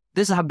 like,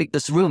 this is how big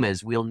this room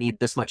is. We'll need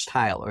this much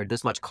tile or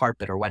this much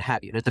carpet or what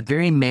have you. And it's a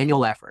very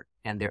manual effort.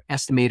 And they're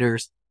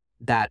estimators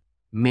that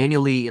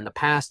manually in the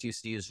past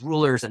used to use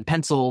rulers and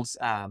pencils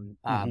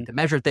to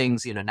measure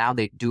things. Now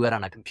they do it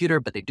on a computer,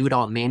 but they do it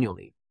all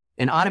manually.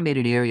 An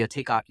automated area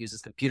takeoff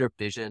uses computer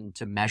vision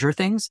to measure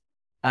things.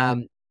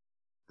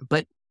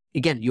 But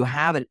again, you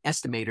have an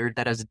estimator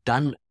that has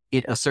done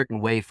it a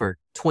certain way for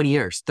 20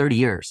 years, 30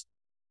 years.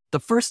 The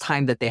first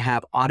time that they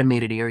have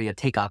automated area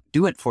takeoff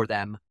do it for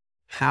them,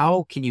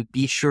 how can you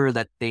be sure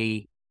that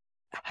they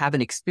have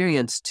an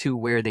experience to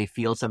where they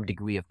feel some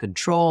degree of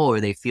control or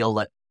they feel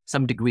like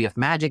some degree of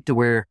magic to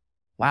where,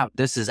 wow,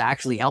 this is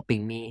actually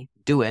helping me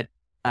do it.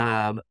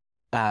 That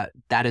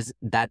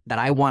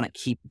I want to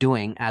keep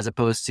doing as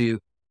opposed to,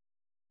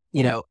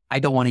 I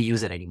don't want to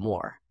use it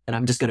anymore. And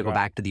I'm just going to go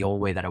back to the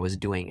old way that I was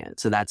doing it.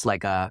 So that's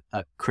like a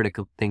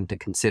critical thing to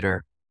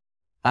consider.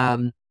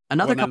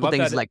 Another couple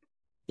things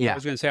I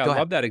was going to say, I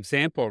love that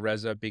example,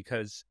 Reza,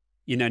 because,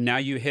 now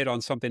you hit on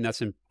something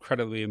that's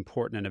incredibly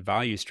important in a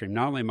value stream.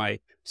 Not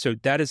only so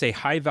that is a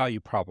high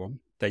value problem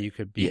that you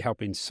could be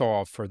helping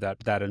solve for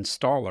that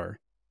installer.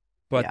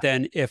 But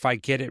then if I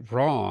get it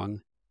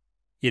wrong,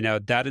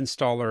 that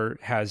installer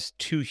has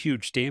two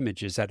huge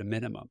damages at a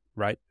minimum,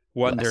 right?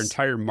 One, their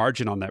entire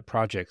margin on that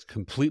project is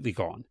completely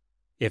gone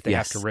if they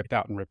have to rip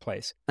out and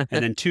replace.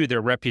 And then two,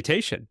 their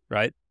reputation,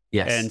 right?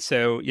 Yes. And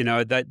so,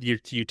 that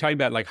you're talking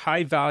about like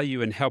high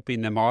value and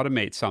helping them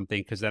automate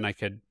something, because then I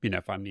could,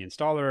 if I'm the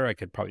installer, I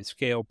could probably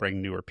scale,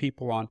 bring newer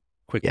people on,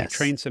 quickly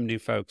train some new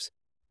folks.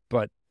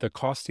 But the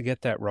cost to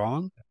get that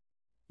wrong,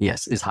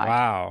 is high.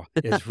 Wow,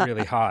 is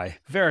really high,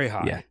 very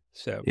high. Yeah.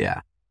 So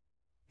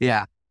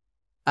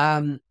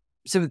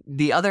so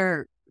the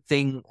other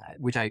thing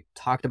which I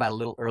talked about a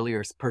little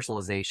earlier is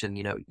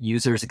personalization.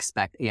 Users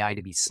expect AI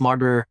to be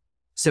smarter,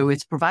 so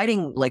it's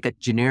providing like a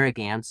generic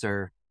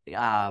answer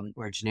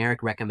or a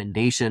generic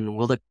recommendation.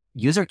 Will the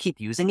user keep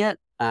using it?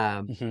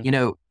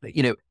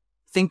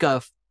 Think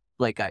of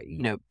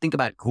think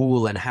about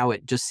Google and how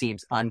it just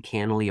seems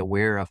uncannily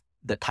aware of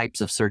the types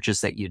of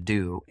searches that you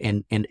do.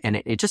 And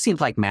it just seems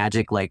like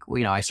magic. Like,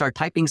 I start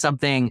typing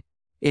something,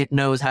 it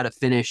knows how to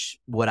finish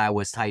what I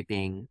was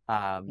typing,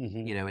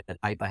 in the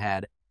type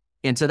ahead.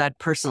 And so that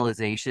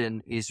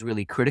personalization is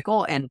really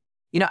critical. And,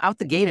 out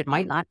the gate, it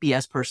might not be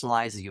as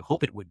personalized as you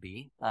hope it would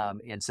be.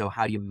 And so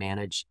how do you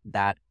manage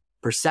that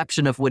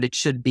perception of what it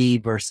should be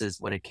versus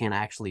what it can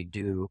actually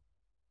do?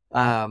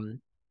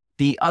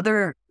 The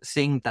other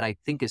thing that I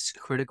think is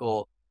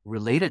critical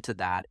related to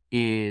that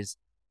is,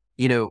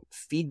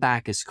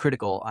 feedback is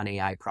critical on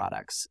AI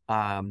products.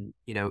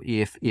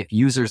 If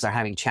users are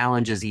having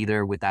challenges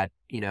either with that,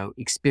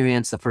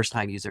 experience, the first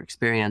time user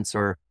experience,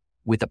 or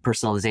with the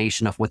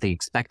personalization of what they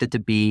expect it to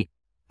be,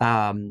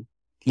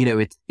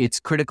 it's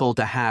critical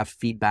to have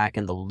feedback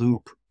in the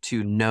loop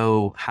to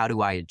know how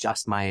do I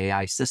adjust my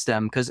AI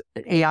system, because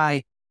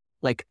AI,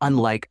 like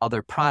unlike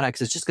other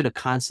products, is just going to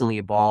constantly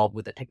evolve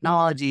with the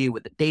technology,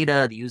 with the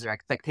data, the user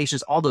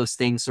expectations, all those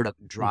things sort of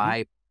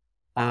drive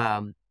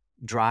an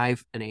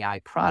AI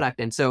product.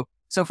 And so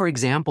for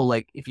example,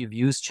 like if you've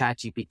used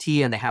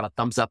ChatGPT and they have a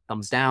thumbs up,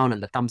 thumbs down,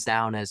 and the thumbs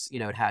down is,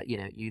 you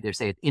either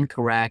say it's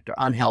incorrect or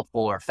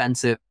unhelpful or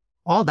offensive,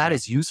 all that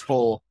is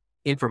useful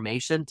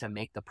information to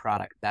make the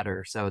product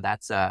better. So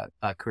that's a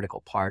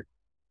critical part.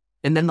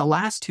 And then the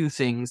last two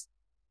things,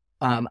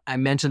 I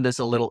mentioned this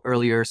a little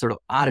earlier, sort of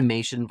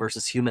automation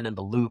versus human in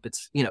the loop.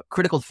 It's,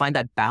 critical to find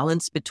that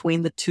balance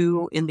between the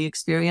two in the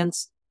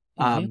experience.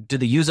 Do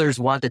the users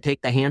want to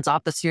take the hands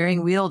off the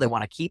steering wheel? They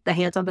want to keep the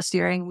hands on the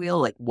steering wheel?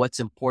 Like what's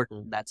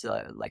important? That's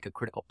like a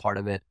critical part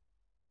of it.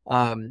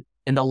 And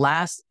the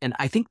last, and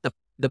I think the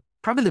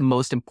probably the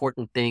most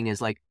important thing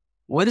is like,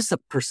 what is the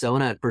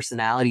persona and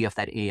personality of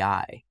that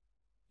AI?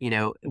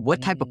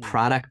 What type of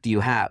product do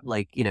you have?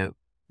 Like,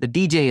 the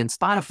DJ in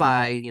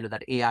Spotify,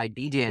 that AI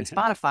DJ in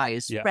Spotify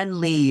is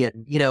friendly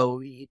and,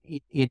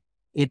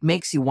 it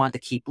makes you want to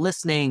keep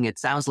listening. It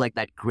sounds like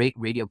that great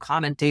radio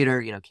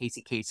commentator,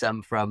 Casey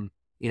Kasem from,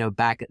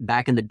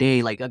 back in the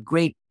day, like a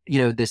great,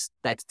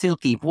 that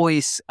silky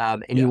voice,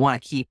 and you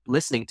want to keep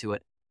listening to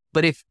it.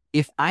 But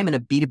if I'm in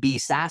a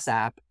B2B SaaS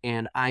app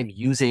and I'm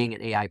using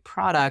an AI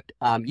product,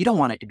 you don't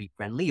want it to be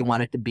friendly. You don't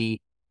want it to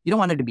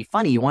be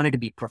funny. You want it to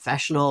be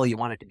professional. You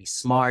want it to be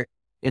smart.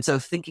 And so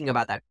thinking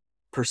about that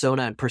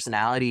persona and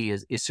personality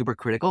is super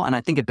critical. And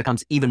I think it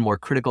becomes even more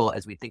critical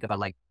as we think about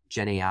like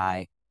Gen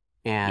AI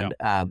and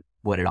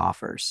what it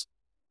offers.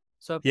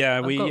 So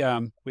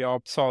we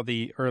all saw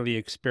the early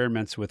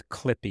experiments with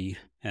Clippy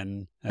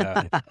and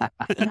So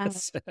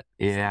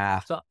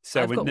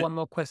I've got one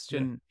more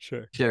question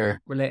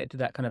sure related to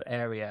that kind of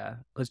area,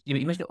 because you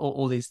mentioned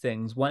all these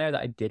things. One area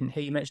that I didn't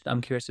hear you mention that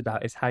I'm curious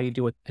about is how you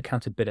deal with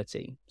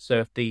accountability.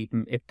 So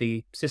if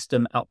the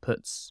system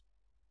outputs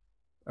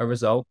a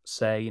result,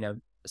 say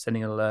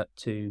sending an alert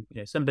to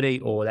somebody,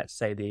 or let's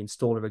say the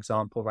installer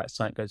example, right,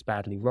 something goes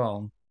badly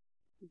wrong,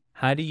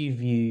 how do you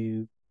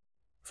view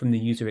from the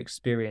user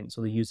experience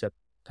or the user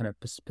kind of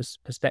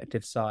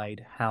perspective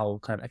side how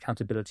kind of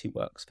accountability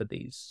works for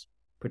these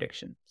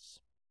predictions?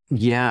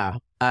 Yeah.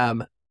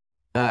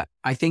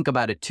 I think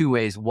about it two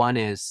ways. One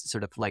is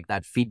sort of like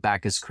that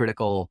feedback is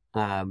critical,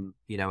 and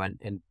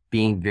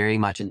being very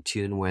much in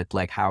tune with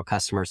like how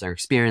customers are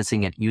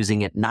experiencing it,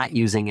 using it, not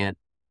using it.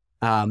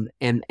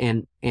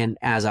 And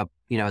as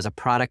a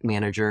product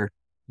manager,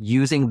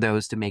 using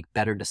those to make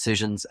better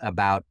decisions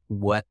about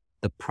what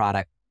the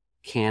product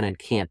can and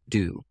can't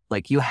do.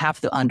 Like you have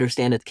to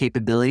understand its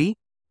capability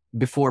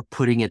before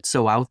putting it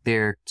so out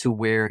there to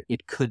where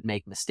it could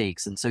make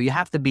mistakes. And so you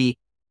have to be,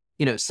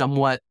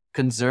 somewhat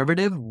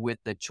conservative with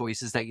the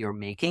choices that you're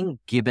making,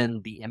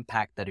 given the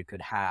impact that it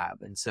could have.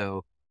 And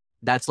so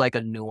that's like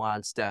a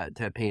nuance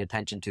to pay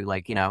attention to.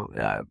 Like,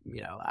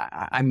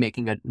 I'm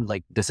making a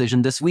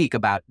decision this week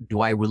about,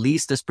 do I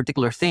release this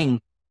particular thing,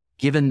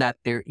 given that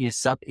there is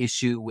some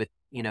issue with,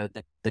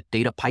 the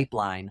data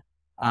pipeline.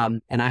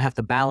 And I have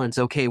to balance,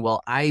 okay,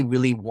 well, I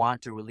really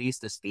want to release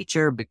this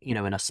feature,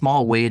 in a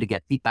small way to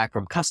get feedback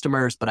from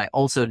customers. But I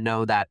also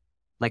know that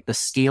like the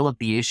scale of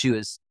the issue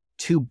is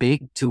too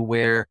big to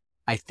where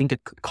I think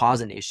it could cause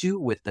an issue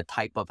with the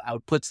type of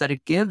outputs that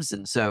it gives.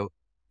 And so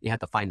you have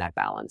to find that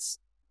balance.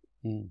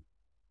 Yeah.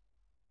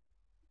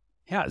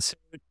 So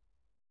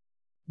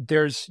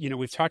there's,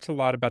 we've talked a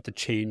lot about the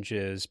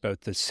changes,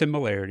 both the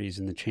similarities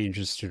and the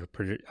changes to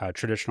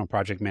traditional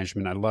project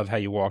management. I love how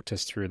you walked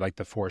us through like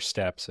the 4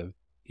 steps of,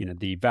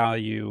 the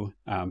value,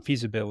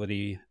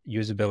 feasibility,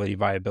 usability,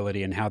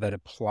 viability, and how that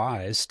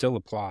still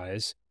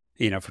applies,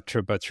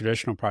 for both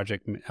traditional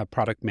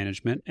product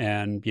management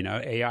and,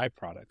 AI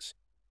products.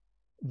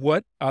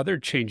 What other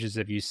changes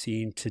have you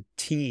seen to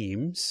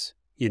teams,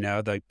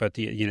 but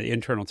the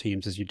internal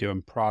teams as you do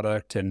in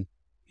product and,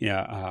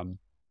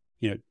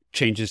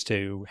 changes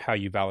to how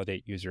you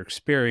validate user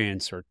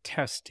experience or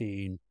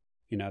testing?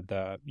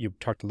 You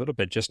talked a little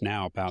bit just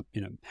now about,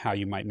 how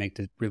you might make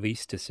the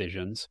release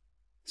decisions.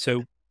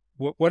 So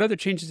what other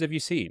changes have you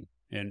seen?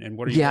 And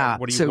what are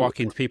you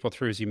walking people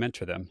through as you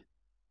mentor them?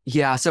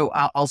 Yeah. So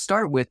I'll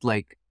start with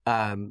like,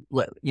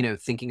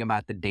 thinking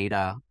about the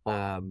data,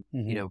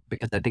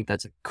 because I think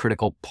that's a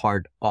critical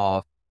part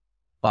of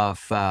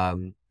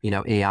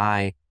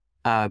AI.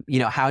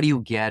 How do you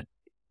get,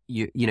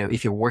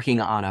 if you're working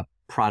on a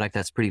product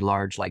that's pretty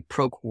large, like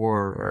Procore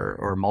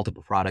or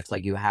multiple products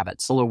like you have at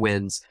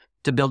SolarWinds,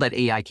 to build that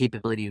AI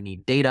capability, you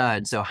need data.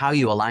 And so how are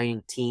you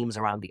aligning teams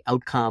around the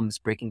outcomes,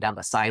 breaking down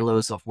the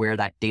silos of where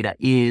that data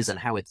is and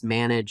how it's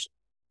managed?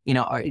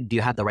 Do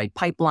you have the right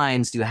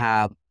pipelines? Do you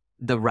have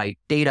the right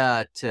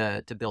data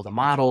to build the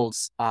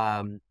models?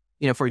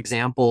 For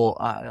example,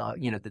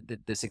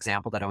 this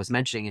example that I was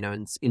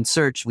mentioning, in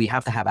search, we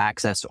have to have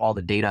access to all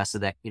the data so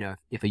that,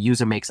 if a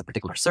user makes a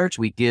particular search,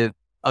 we give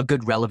a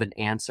good relevant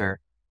answer.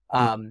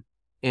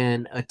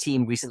 And a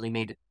team recently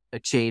made a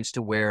change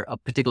to where a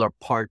particular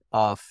part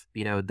of,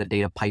 the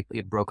data pipe,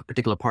 it broke a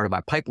particular part of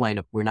our pipeline.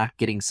 If we're not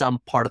getting some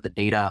part of the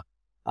data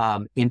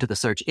into the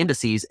search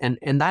indices, and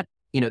that,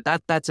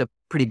 that's a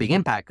pretty big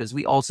impact, because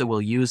we also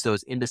will use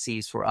those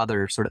indices for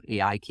other sort of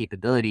AI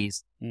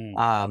capabilities,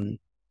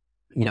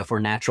 for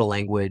natural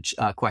language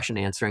question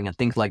answering and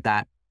things like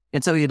that.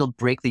 And so it'll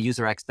break the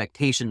user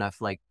expectation of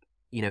like,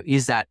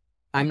 is that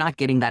I'm not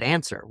getting that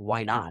answer.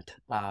 Why not?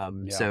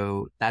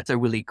 So that's a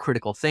really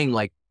critical thing.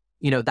 Like,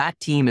 that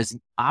team is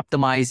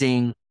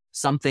optimizing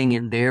something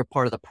in their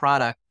part of the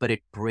product, but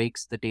it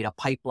breaks the data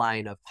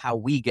pipeline of how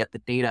we get the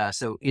data.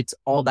 So it's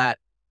all that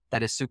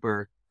is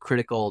super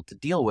critical to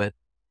deal with.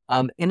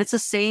 And it's the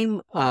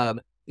same,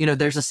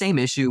 there's the same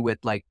issue with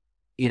like,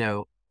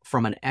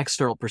 from an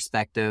external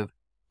perspective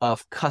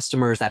of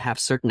customers that have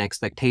certain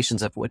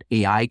expectations of what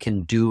AI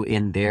can do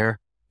in their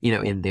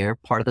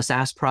part of the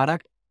SaaS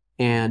product.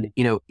 And,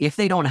 if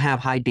they don't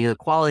have high data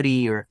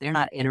quality, or if they're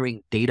not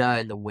entering data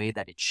in the way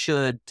that it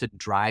should to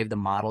drive the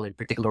model in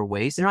particular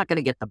ways, they're not going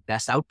to get the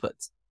best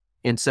outputs.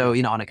 And so,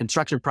 on a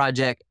construction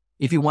project,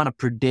 if you want to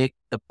predict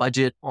the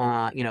budget,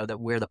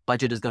 where the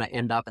budget is going to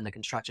end up in the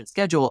construction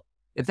schedule,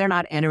 if they're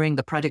not entering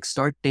the project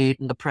start date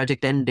and the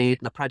project end date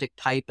and the project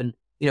type and,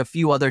 a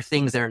few other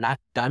things that are not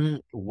done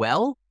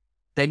well,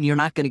 then you're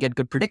not going to get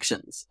good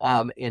predictions.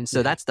 And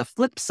so that's the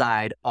flip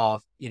side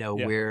of,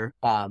 where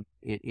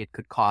it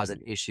could cause an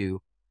issue.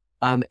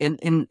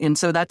 And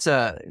so that's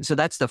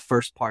the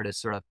first part, is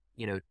sort of,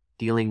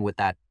 dealing with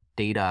that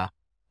data.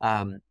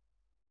 And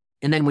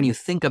then when you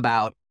think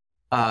about,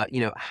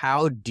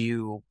 how do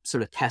you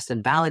sort of test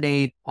and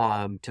validate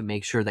to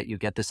make sure that you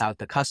get this out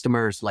to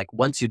customers? Like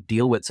once you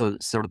deal with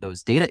sort of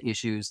those data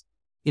issues,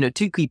 2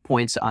 key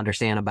points to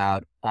understand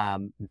about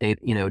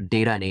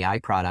data and AI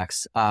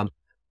products.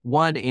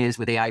 One is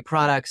with AI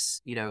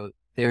products,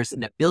 there's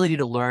an ability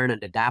to learn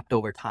and adapt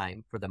over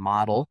time for the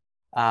model.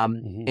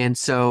 And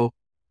so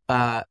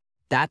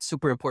that's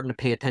super important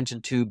to pay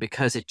attention to,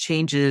 because it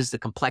changes the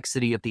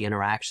complexity of the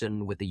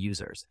interaction with the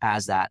users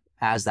as that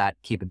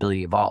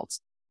capability evolves.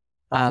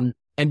 And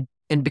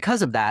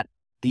because of that,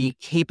 the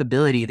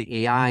capability,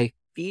 the AI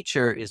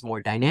feature is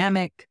more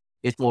dynamic,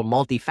 it's more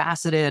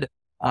multifaceted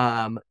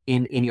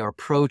in your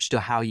approach to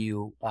how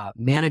you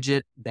manage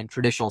it than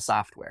traditional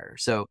software.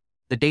 So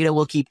the data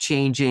will keep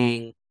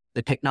changing,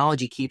 the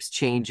technology keeps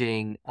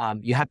changing.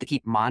 You have to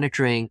keep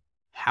monitoring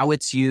how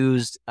it's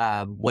used,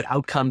 what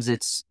outcomes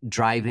it's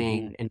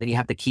driving, and then you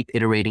have to keep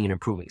iterating and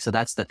improving. So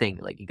that's the thing,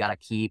 like you got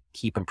to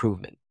keep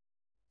improvement.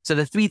 So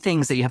the three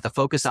things that you have to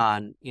focus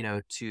on,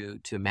 to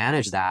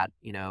manage that,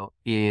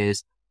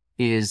 is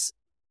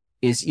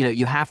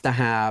you have to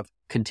have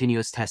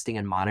continuous testing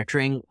and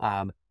monitoring.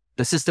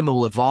 The system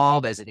will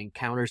evolve as it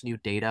encounters new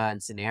data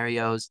and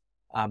scenarios.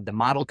 The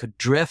model could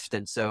drift.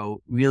 And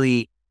so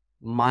really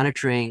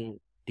monitoring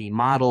the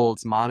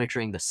models,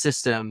 monitoring the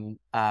system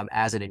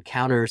as it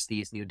encounters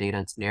these new data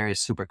and scenarios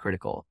is super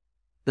critical.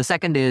 The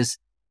second is,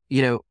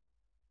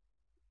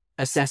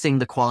 assessing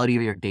the quality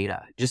of your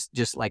data,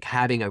 just like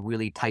having a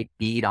really tight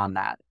bead on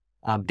that.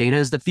 Data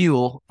is the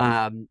fuel.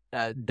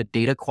 The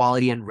data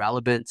quality and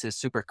relevance is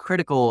super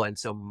critical. And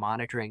so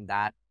monitoring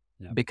that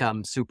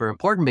becomes super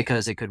important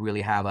because it could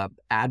really have an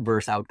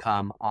adverse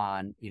outcome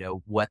on,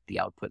 what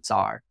the outputs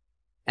are.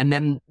 And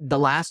then the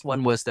last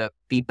one was the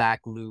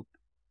feedback loop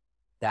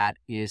that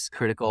is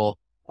critical.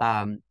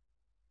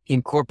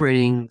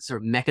 Incorporating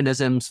sort of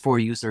mechanisms for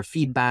user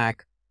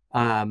feedback,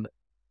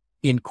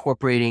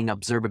 incorporating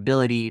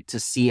observability to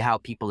see how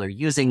people are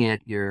using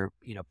it, your,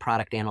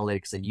 product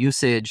analytics and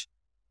usage.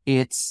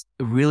 It's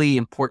really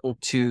important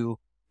to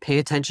pay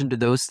attention to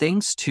those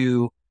things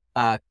to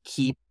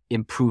keep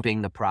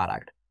improving the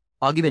product.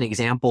 I'll give an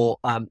example.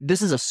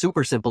 This is a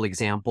super simple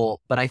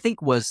example, but I think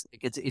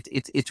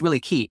it's really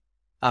key.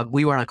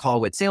 We were on a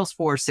call with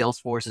Salesforce.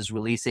 Salesforce is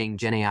releasing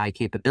Gen AI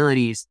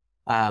capabilities.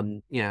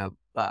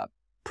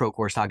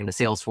 Procore is talking to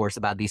Salesforce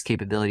about these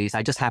capabilities.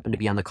 I just happened to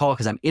be on the call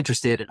because I'm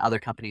interested in other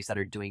companies that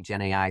are doing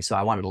Gen AI, so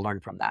I wanted to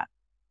learn from that.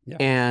 Yeah.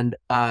 And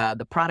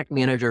the product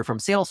manager from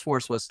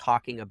Salesforce was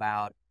talking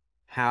about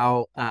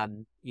how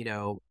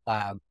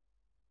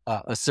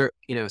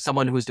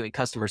someone who's doing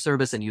customer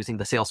service and using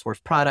the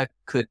Salesforce product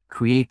could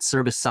create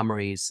service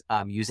summaries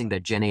using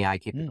the Gen AI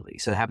capability.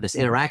 So have this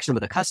interaction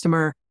with a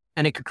customer,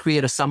 and it could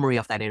create a summary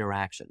of that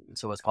interaction.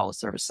 So it's called a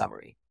service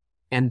summary.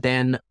 And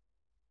then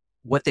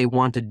what they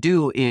want to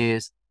do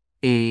is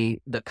the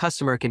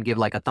customer can give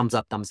like a thumbs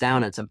up, thumbs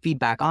down, and some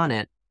feedback on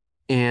it.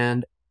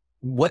 And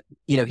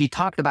he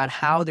talked about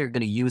how they're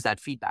going to use that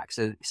feedback.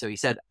 So he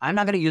said, I'm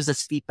not going to use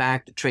this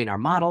feedback to train our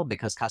model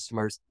because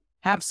customers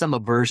have some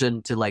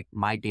aversion to like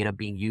my data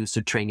being used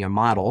to train your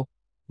model,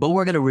 but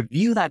we're going to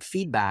review that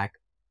feedback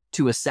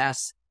to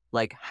assess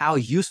like how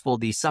useful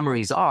these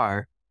summaries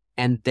are.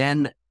 And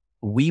then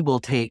we will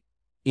take,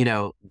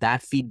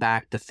 that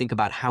feedback to think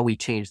about how we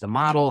change the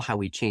model, how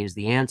we change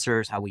the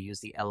answers, how we use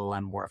the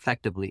LLM more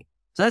effectively.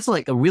 So that's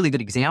like a really good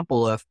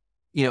example of,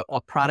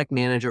 a product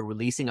manager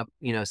releasing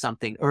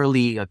something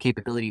early, a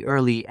capability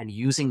early, and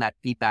using that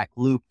feedback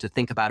loop to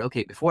think about,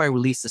 okay, before I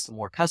release this to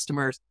more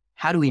customers,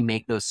 how do we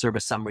make those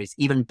service summaries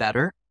even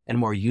better and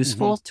more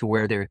useful to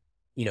where they're,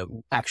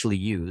 actually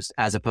used,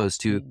 as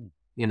opposed to,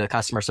 the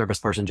customer service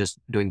person just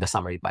doing the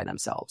summary by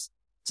themselves.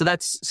 So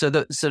that's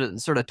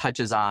sort of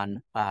touches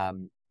on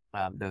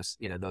those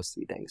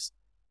three things.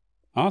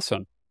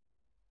 Awesome.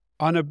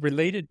 On a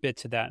related bit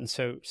to that, and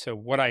so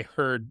what I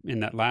heard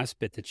in that last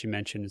bit that you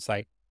mentioned is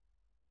like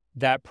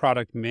that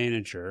product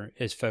manager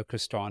is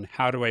focused on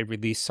how do I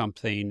release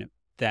something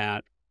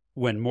that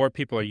when more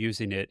people are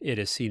using it, it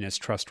is seen as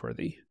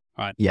trustworthy.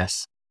 Right?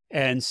 Yes.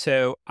 And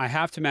so I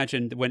have to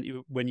imagine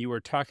when you were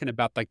talking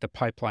about like the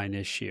pipeline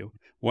issue,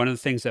 one of the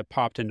things that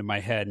popped into my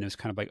head, and it was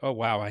kind of like, oh,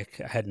 wow, I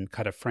hadn't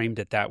kind of framed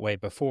it that way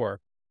before.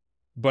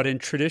 But in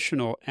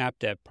traditional app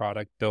dev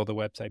product, build a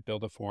website,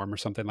 build a form or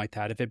something like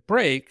that, if it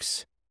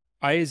breaks,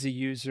 I as a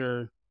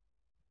user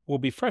will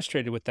be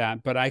frustrated with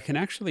that, but I can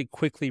actually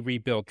quickly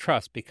rebuild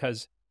trust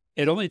because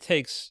it only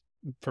takes,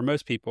 for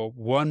most people,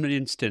 one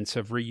instance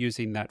of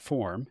reusing that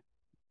form,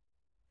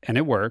 and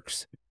it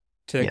works.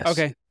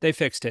 Okay, they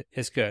fixed it.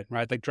 It's good,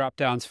 right? Like drop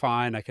down's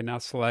fine. I can now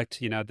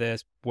select,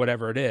 this,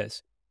 whatever it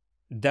is.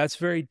 That's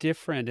very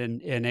different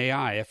in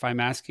AI. If I'm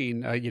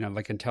asking,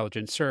 like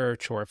intelligent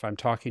search, or if I'm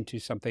talking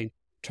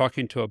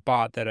to a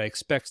bot that I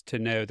expect to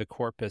know the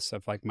corpus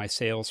of like my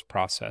sales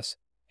process,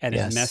 and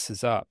it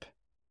messes up,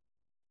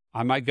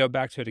 I might go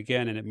back to it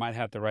again and it might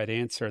have the right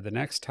answer the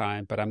next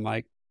time, but I'm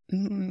like,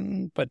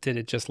 but did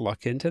it just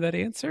luck into that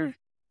answer?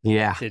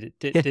 Yeah.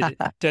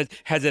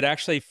 Has it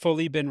actually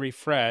fully been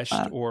refreshed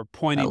or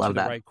pointing to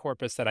the right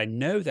corpus that I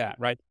know that,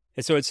 right?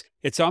 And so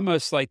it's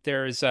almost like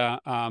there's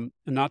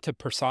not to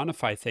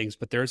personify things,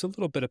 but there's a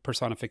little bit of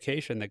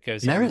personification that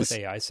goes on with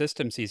AI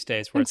systems these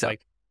days where it's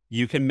like,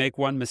 you can make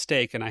one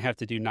mistake and I have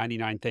to do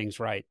 99 things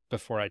right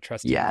before I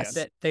trust it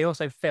again. They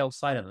also fail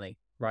silently,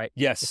 right?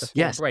 Yes. If a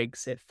form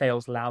breaks, it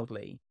fails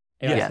loudly.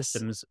 AI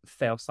systems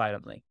fail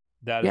silently.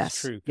 That is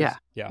true.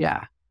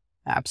 Yeah.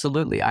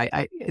 Absolutely.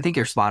 I think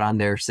you're spot on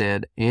there,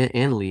 Sid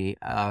and Lee.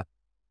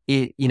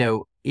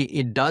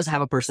 It does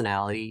have a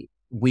personality.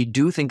 We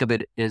do think of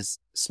it as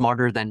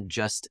smarter than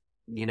just,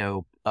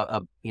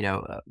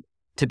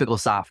 typical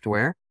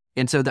software.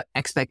 And so the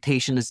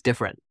expectation is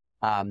different.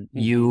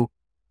 You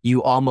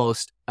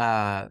almost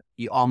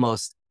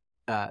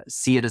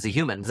see it as a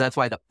human. That's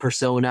why the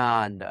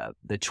persona and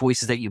the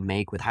choices that you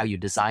make with how you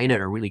design it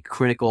are really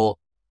critical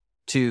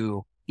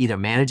to either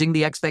managing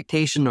the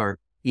expectation or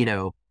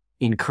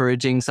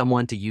encouraging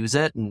someone to use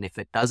it. And if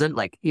it doesn't,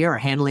 like error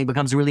handling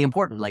becomes really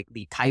important. Like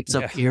the types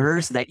of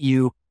errors that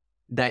you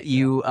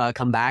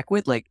come back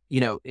with, like,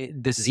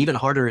 this is even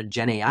harder in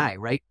Gen AI,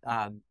 right?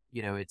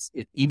 It's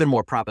even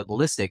more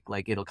probabilistic.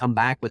 Like it'll come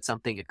back with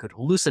something, it could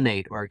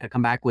hallucinate, or it could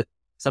come back with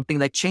something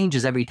that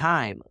changes every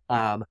time.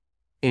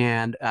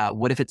 And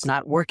what if it's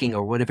not working,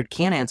 or what if it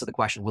can't answer the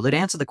question? Will it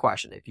answer the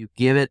question? If you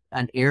give it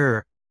an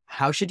error,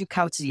 how should you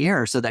couch the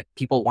error so that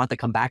people want to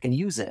come back and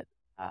use it?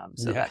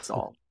 That's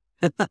all.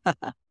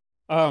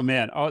 Oh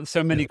man,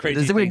 so many crazy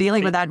things. We're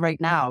dealing with that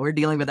right now.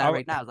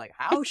 It's like,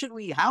 how should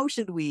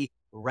we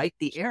write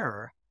the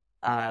error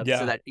so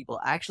that people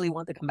actually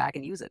want to come back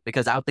and use it?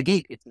 Because out the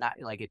gate, it's not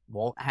like it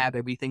won't have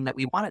everything that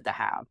we want it to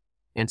have.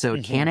 And so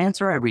it can't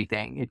answer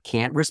everything. It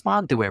can't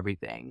respond to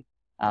everything.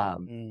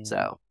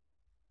 So.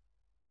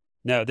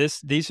 No,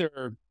 these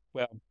are,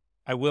 well,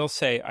 I will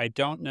say I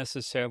don't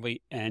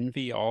necessarily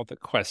envy all the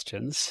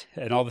questions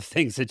and all the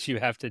things that you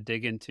have to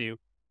dig into.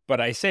 But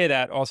I say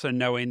that also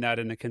knowing that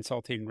in the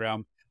consulting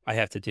realm, I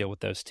have to deal with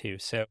those too.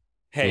 So,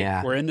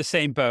 hey, we're in the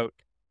same boat.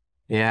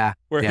 Yeah.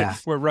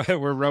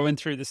 We're rowing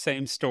through the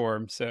same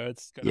storm. So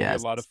it's going to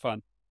be a lot of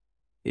fun.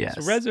 Yes.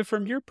 So Reza,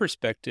 from your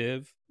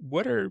perspective,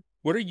 what are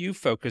you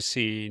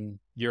focusing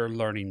your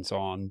learnings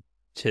on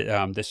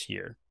to this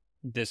year,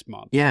 this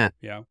month? Yeah.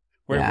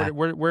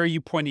 Where are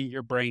you pointing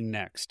your brain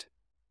next?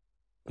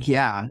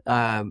 Yeah.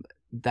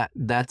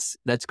 That's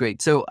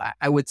great. So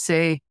I would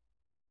say,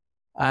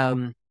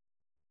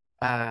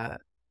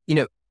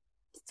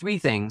 three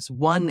things.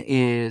 One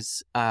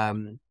is,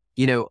 I'm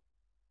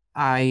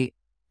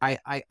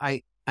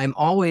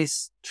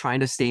always trying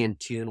to stay in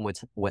tune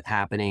with what's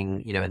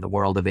happening, in the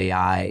world of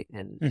AI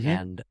and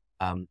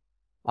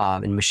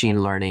in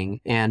machine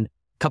learning, and a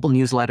couple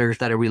newsletters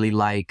that I really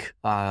like,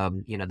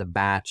 the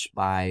Batch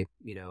by,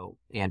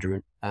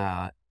 Andrew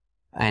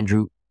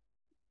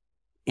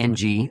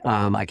NG.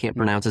 I can't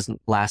pronounce his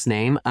last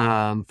name,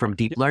 from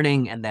Deep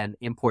Learning, and then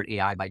Import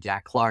AI by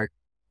Jack Clark.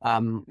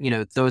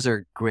 Those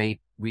are great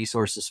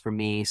resources for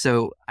me.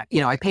 So,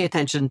 I pay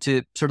attention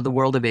to sort of the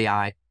world of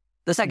AI.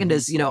 The second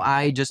is,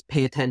 I just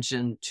pay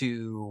attention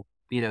to,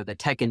 the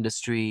tech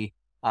industry.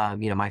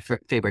 My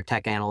favorite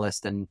tech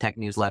analyst and tech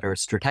newsletter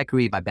is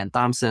Stratechery by Ben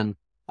Thompson.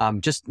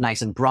 Just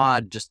nice and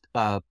broad, just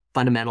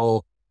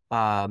fundamental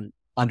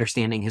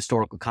understanding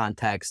historical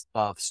context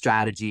of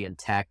strategy and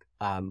tech,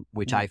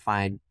 which I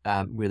find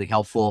really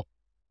helpful.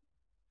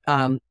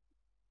 And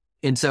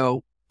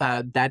so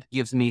that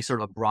gives me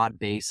sort of a broad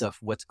base of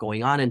what's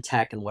going on in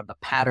tech and what the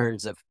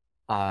patterns of,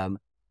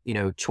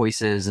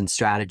 choices and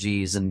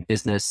strategies and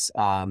business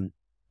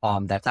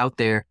that's out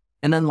there.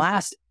 And then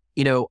last,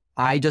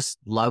 I just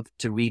love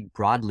to read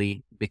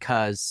broadly,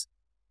 because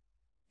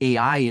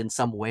AI in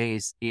some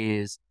ways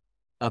is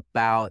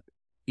about,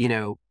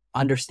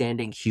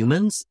 understanding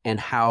humans and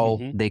how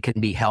they can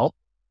be helped.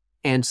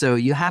 And so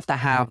you have to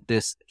have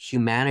this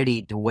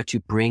humanity to what you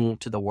bring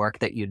to the work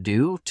that you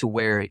do, to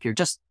where if you're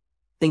just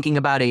thinking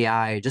about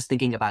AI, just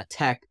thinking about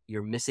tech,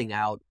 you're missing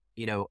out,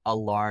 a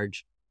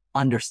large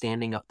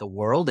understanding of the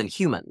world and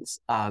humans.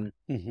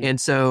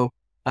 And so,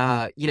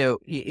 an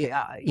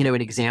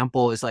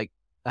example is like,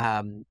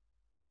 I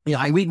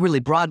read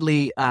really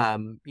broadly,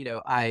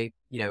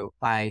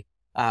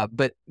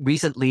 but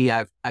recently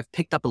I've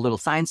picked up a little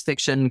science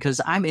fiction,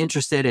 because I'm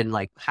interested in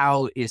like,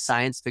 how is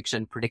science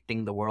fiction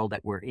predicting the world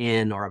that we're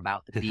in or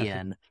about to be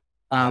in?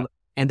 And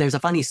there's a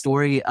funny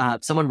story.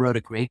 Someone wrote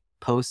a great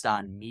post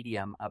on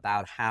Medium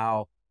about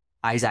how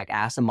Isaac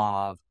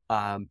Asimov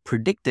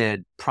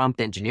predicted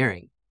prompt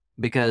engineering,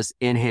 because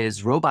in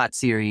his robot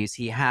series,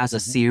 he has a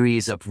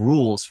series of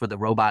rules for the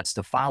robots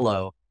to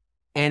follow.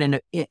 And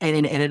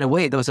in a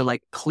way, those are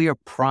like clear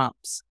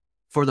prompts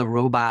for the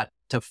robot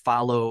to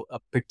follow a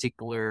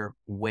particular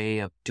way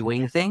of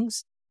doing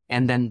things.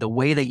 And then the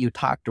way that you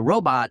talk to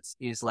robots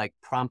is like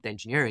prompt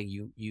engineering.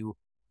 You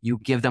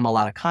give them a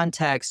lot of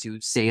context,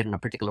 you say it in a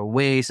particular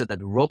way so that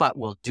the robot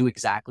will do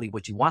exactly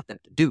what you want them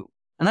to do.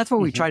 And that's what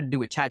we try to do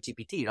with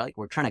ChatGPT. Like,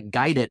 we're trying to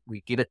guide it.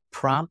 We give it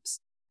prompts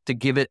to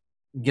give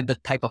the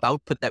type of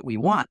output that we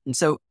want. And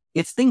so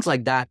it's things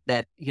like that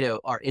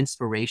are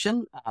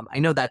inspiration. I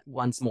know that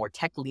one's more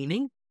tech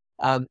leaning.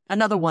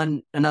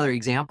 Another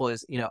example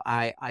is,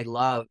 I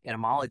love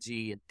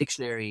etymology and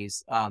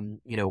dictionaries,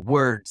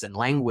 words and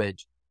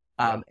language.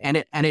 And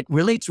it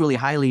relates really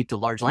highly to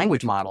large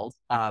language models.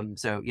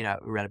 So, I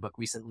read a book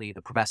recently,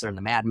 The Professor and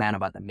the Madman,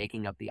 about the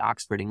making of the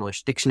Oxford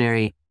English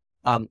Dictionary.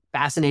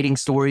 Fascinating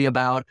story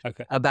about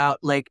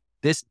like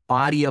this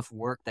body of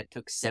work that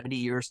took 70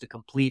 years to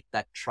complete,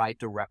 that tried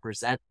to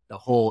represent the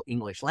whole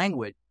English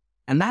language.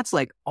 And that's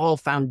like all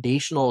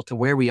foundational to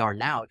where we are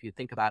now. If you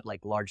think about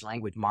like large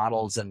language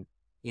models and,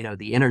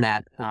 the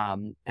internet,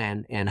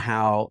 and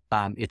how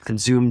it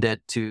consumed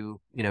it to,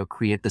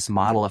 create this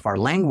model of our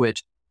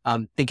language.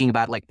 Thinking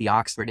about like the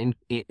Oxford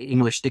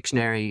English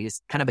Dictionary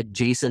is kind of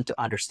adjacent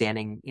to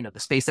understanding, the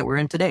space that we're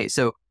in today.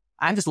 So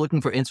I'm just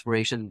looking for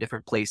inspiration in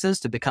different places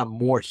to become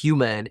more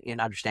human in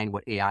understanding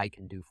what AI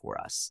can do for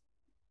us.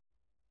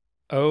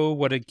 oh,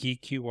 what a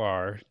geek you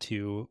are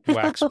to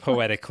wax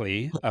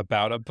poetically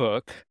about a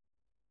book,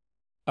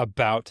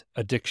 about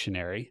a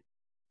dictionary.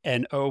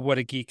 And oh, what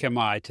a geek am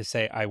I to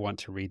say I want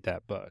to read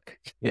that book.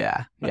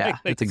 Yeah. Like,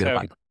 That's a good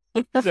one.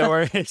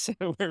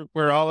 So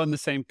we're all in the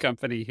same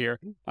company here.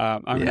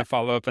 I'm going to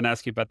follow up and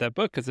ask you about that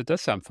book because it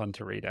does sound fun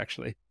to read,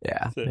 actually.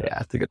 Yeah,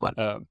 it's a good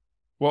one.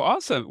 Well,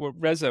 awesome. Well,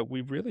 Reza, we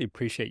really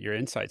appreciate your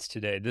insights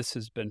today. This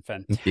has been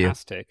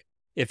fantastic.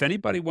 If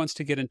anybody wants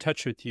to get in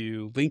touch with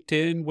you,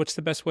 LinkedIn, what's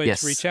the best way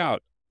to reach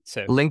out?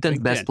 So LinkedIn's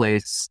the best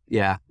place.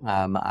 Yeah.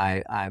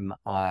 I'm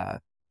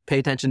pay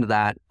attention to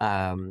that.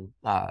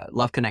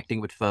 Love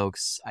connecting with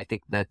folks. I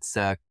think that's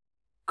a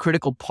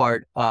critical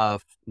part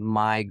of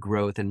my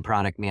growth in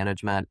product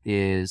management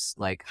is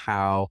like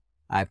how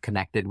I've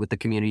connected with the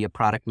community of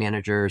product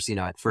managers,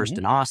 at first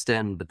in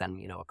Austin, but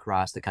then,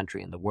 across the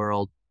country and the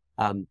world.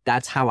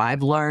 That's how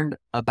I've learned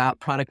about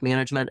product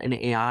management and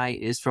AI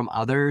is from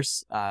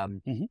others.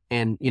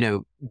 And,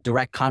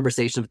 direct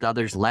conversations with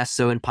others, less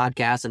so in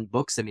podcasts and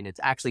books. I mean, it's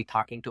actually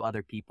talking to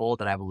other people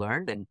that I've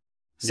learned. And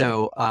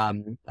so,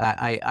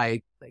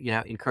 I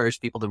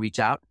encourage people to reach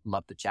out,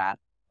 love to chat,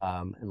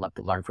 and love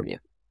to learn from you.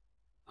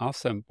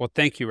 Awesome. Well,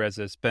 thank you,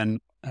 Reza. It's been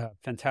a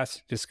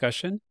fantastic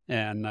discussion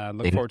and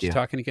look forward to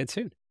talking again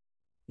soon.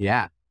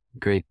 Yeah,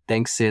 great.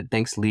 Thanks, Sid.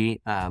 Thanks, Lee.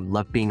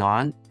 Love being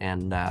on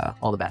and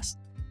all the best.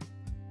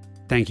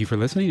 Thank you for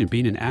listening and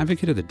being an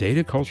advocate of the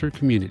data culture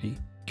community.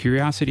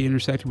 Curiosity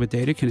intersected with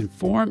data can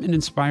inform and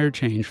inspire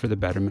change for the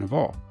betterment of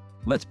all.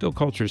 Let's build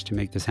cultures to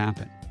make this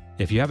happen.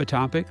 If you have a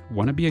topic,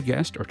 want to be a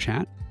guest or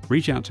chat,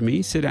 reach out to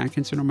me, Sid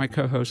Atkinson, or my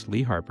co-host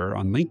Lee Harper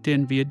on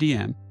LinkedIn via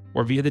DM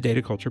or via the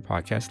Data Culture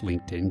Podcast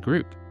LinkedIn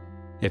group.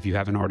 If you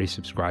haven't already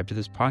subscribed to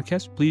this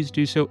podcast, please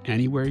do so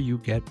anywhere you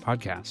get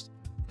podcasts.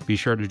 Be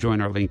sure to join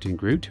our LinkedIn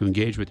group to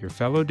engage with your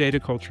fellow data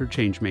culture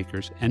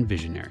changemakers and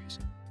visionaries.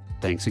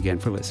 Thanks again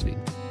for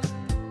listening.